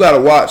 yeah, you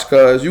gotta watch,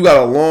 cuz you got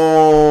a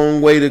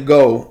long way to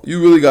go. You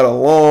really got a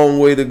long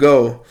way to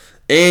go.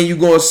 And you're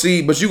gonna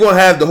see, but you're gonna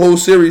have the whole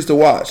series to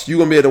watch. You're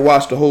gonna be able to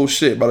watch the whole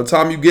shit. By the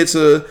time you get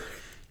to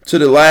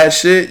the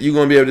last shit, you're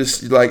gonna be able to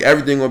see, like,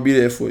 everything gonna be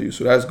there for you.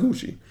 So that's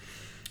Gucci.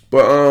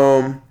 But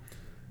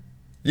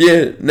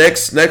yeah,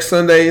 next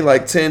Sunday,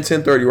 like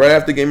 10:30, right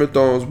after Game of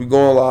Thrones, we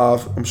going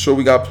live. I'm sure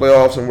we got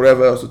playoffs and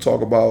whatever else to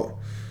talk about.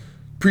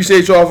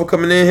 Appreciate y'all for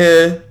coming in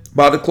here.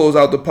 About to close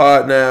out the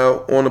pod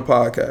now on the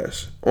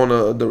podcast.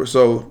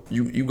 So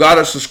you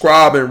gotta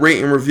subscribe and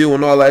rate and review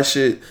and all that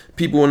shit.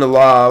 People in the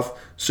live,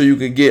 so you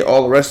can get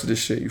all the rest of this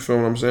shit. You feel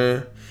what I'm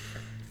saying?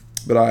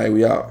 But alright,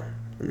 we out.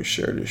 Let me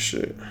share this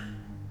shit.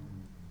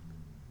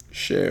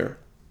 Share.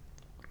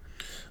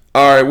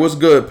 Alright, what's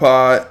good,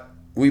 pod?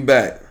 We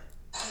back.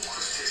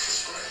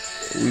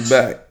 We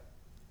back.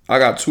 I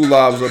got 2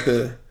 lives up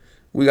here.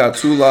 We got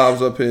 2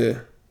 lives up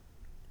here.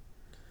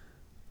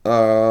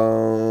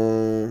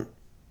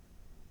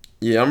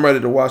 Yeah, I'm ready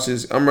to watch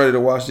this. I'm ready to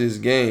watch this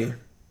game.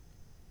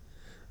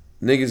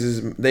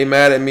 Niggas they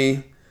mad at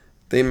me.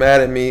 They mad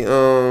at me.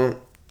 I'm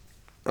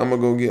gonna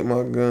go get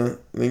my gun.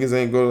 Niggas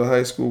ain't go to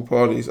high school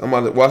parties. I'm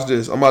about to watch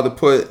this. I'm about to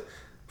put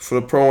for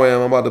the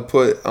pro-am. I'm about to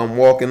put I'm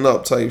walking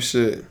up type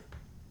shit.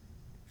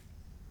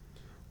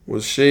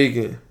 Was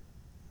shaking.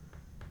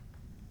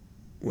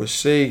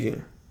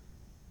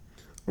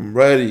 I'm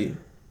ready.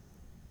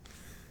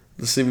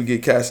 Let's see if we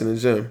get cats in the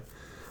gym.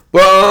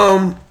 But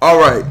all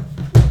right.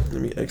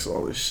 Let me X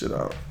all this shit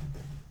out.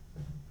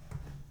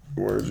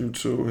 Words you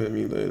too. Hit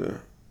me later.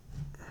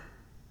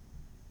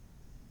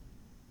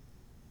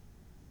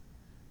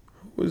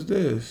 Who is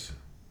this?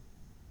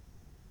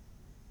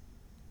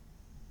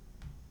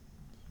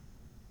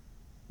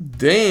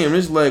 Damn,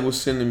 this leg was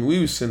sending. We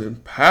was sending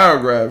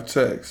paragraph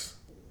text.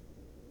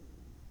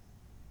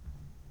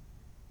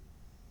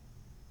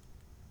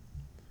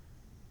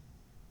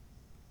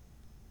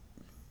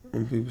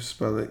 When people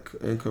spell it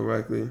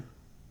incorrectly.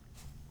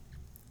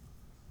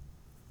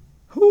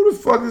 Who the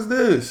fuck is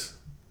this?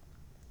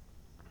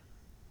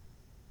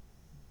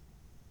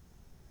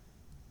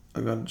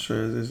 I got the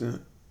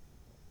transition.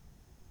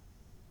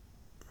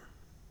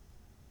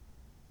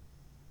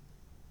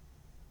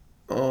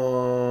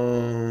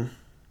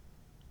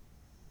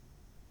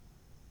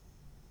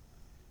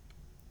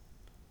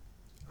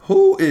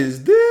 Who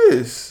is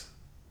this?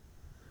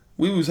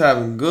 We was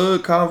having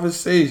good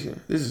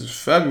conversation. This is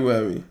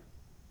February.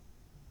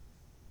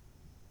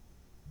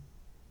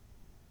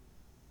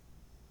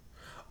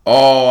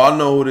 Oh, I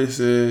know who this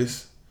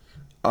is.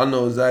 I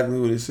know exactly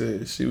who this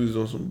is. She was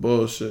on some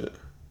bullshit.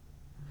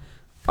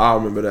 I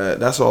remember that.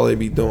 That's all they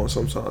be doing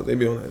sometimes. They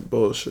be on that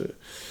bullshit.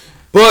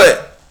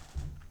 But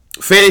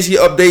fantasy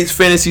updates.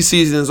 Fantasy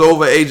season is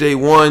over. AJ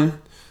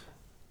won.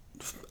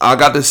 I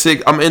got the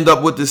 6. I'm end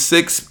up with the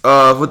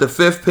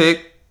 5th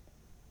pick.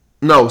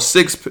 No,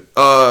 6th.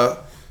 I'm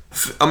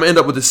gonna end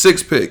up with the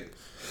 6th pick,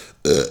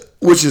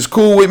 which is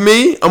cool with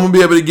me. I'm gonna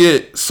be able to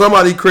get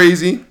somebody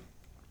crazy.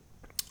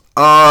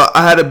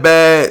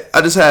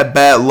 I just had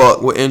bad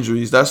luck with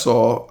injuries. That's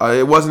all.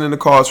 It wasn't in the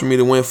cards for me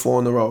to win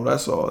 4 in a row.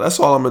 That's all. That's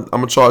all. I'm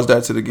gonna charge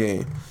that to the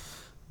game.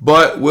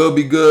 But we'll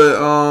be good.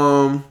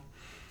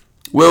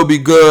 We'll be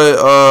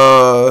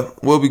good.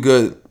 We'll be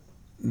good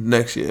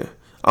next year.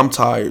 I'm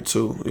tired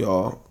too,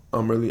 y'all. I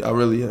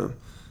really am.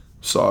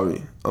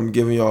 Sorry. I'm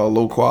giving y'all a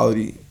low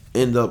quality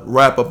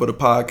wrap up of the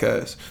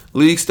podcast.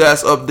 League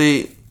stats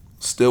update.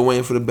 Still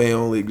waiting for the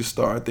Bayonne League to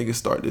start. I think it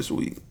start this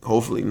week.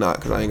 Hopefully not,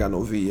 because I ain't got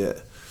no V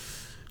yet.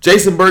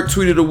 Jason Burke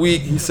tweeted a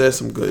week. He said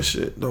some good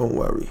shit. Don't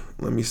worry.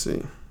 Let me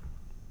see.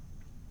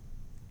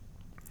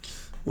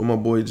 Where my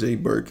boy Jay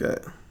Burke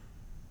at?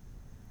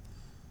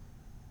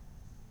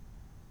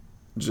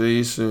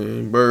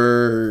 Jason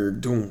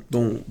Burke.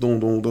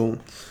 Doom.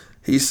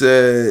 He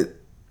said,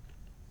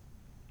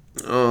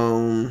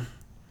 Someone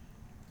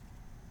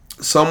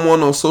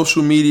on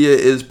social media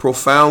is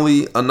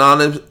profoundly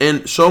anonymous,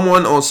 and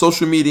someone on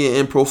social media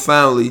and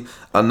profoundly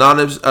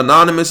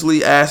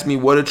anonymously asked me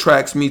what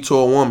attracts me to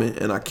a woman,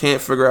 and I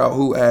can't figure out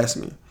who asked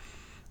me.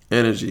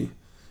 Energy.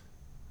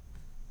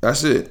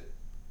 That's it.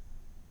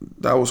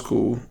 That was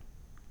cool.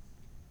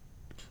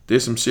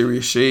 There's some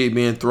serious shade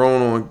being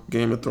thrown on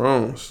Game of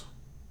Thrones.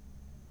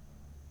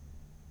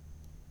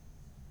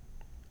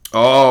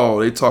 Oh,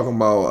 they talking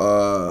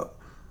about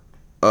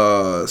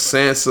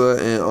Sansa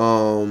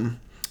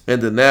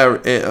and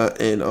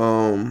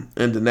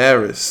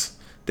Daenerys.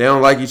 They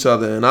don't like each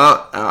other, and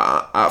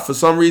I for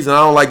some reason I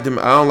don't like them.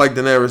 I don't like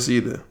Daenerys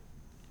either.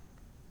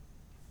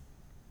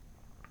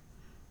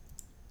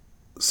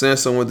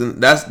 Sansa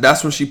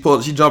that's when she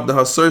jumped in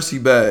her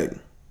Cersei bag.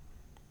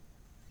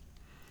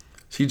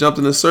 She jumped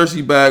in the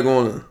Cersei bag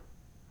on her.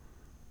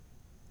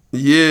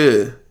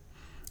 Yeah,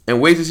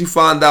 and wait till she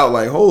find out.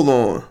 Like, hold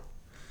on.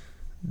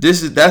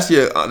 That's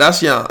your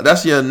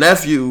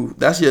nephew.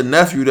 That's your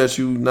nephew that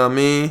you know what I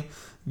mean,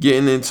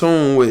 getting in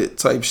tune with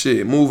type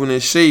shit, moving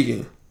and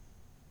shaking.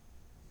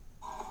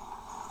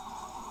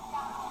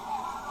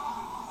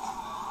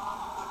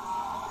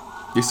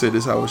 You said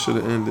this how it should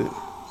have ended.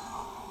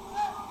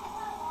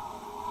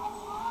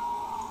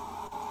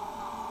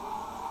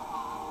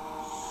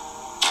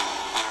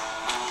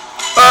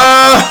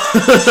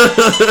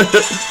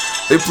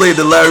 They played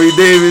the Larry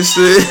Davis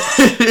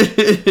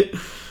shit.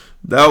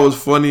 That was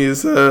funny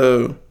as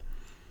hell.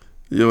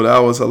 Yo, that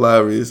was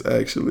hilarious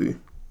actually.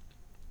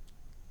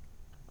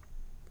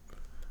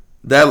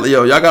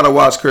 Y'all gotta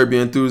watch Curb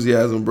Your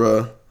Enthusiasm,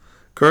 bruh.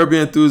 Curb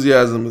Your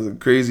Enthusiasm is a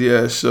crazy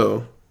ass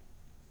show.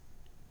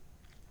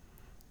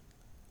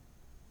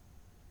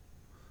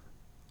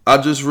 I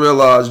just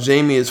realized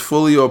Jamie is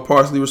fully or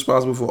partially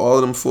responsible for all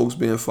of them folks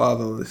being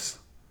fatherless.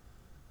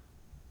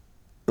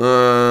 I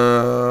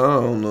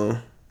don't know.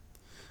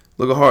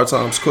 Look at Hard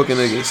Times cooking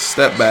niggas.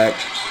 Step back.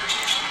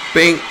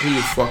 Bink. He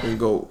was fucking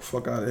goat.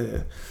 Fuck out of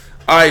here.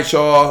 Alright,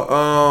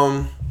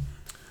 y'all.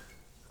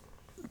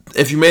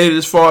 If you made it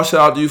this far,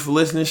 shout out to you for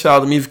listening. Shout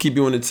out to me for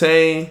keeping you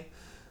entertained.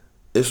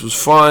 This was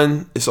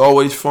fun. It's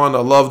always fun. I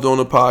love doing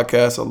the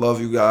podcast. I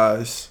love you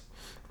guys.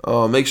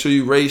 Make sure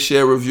you rate,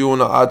 share, review on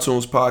the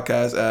iTunes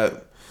podcast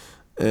app.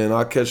 And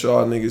I'll catch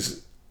y'all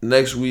niggas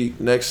next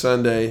week, next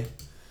Sunday.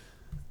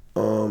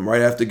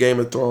 Right after Game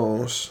of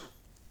Thrones.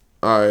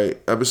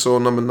 Alright, episode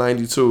number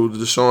 92, the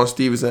Deshaun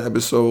Stevenson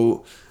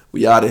episode.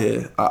 We out of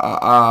here.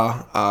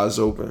 Eyes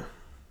open.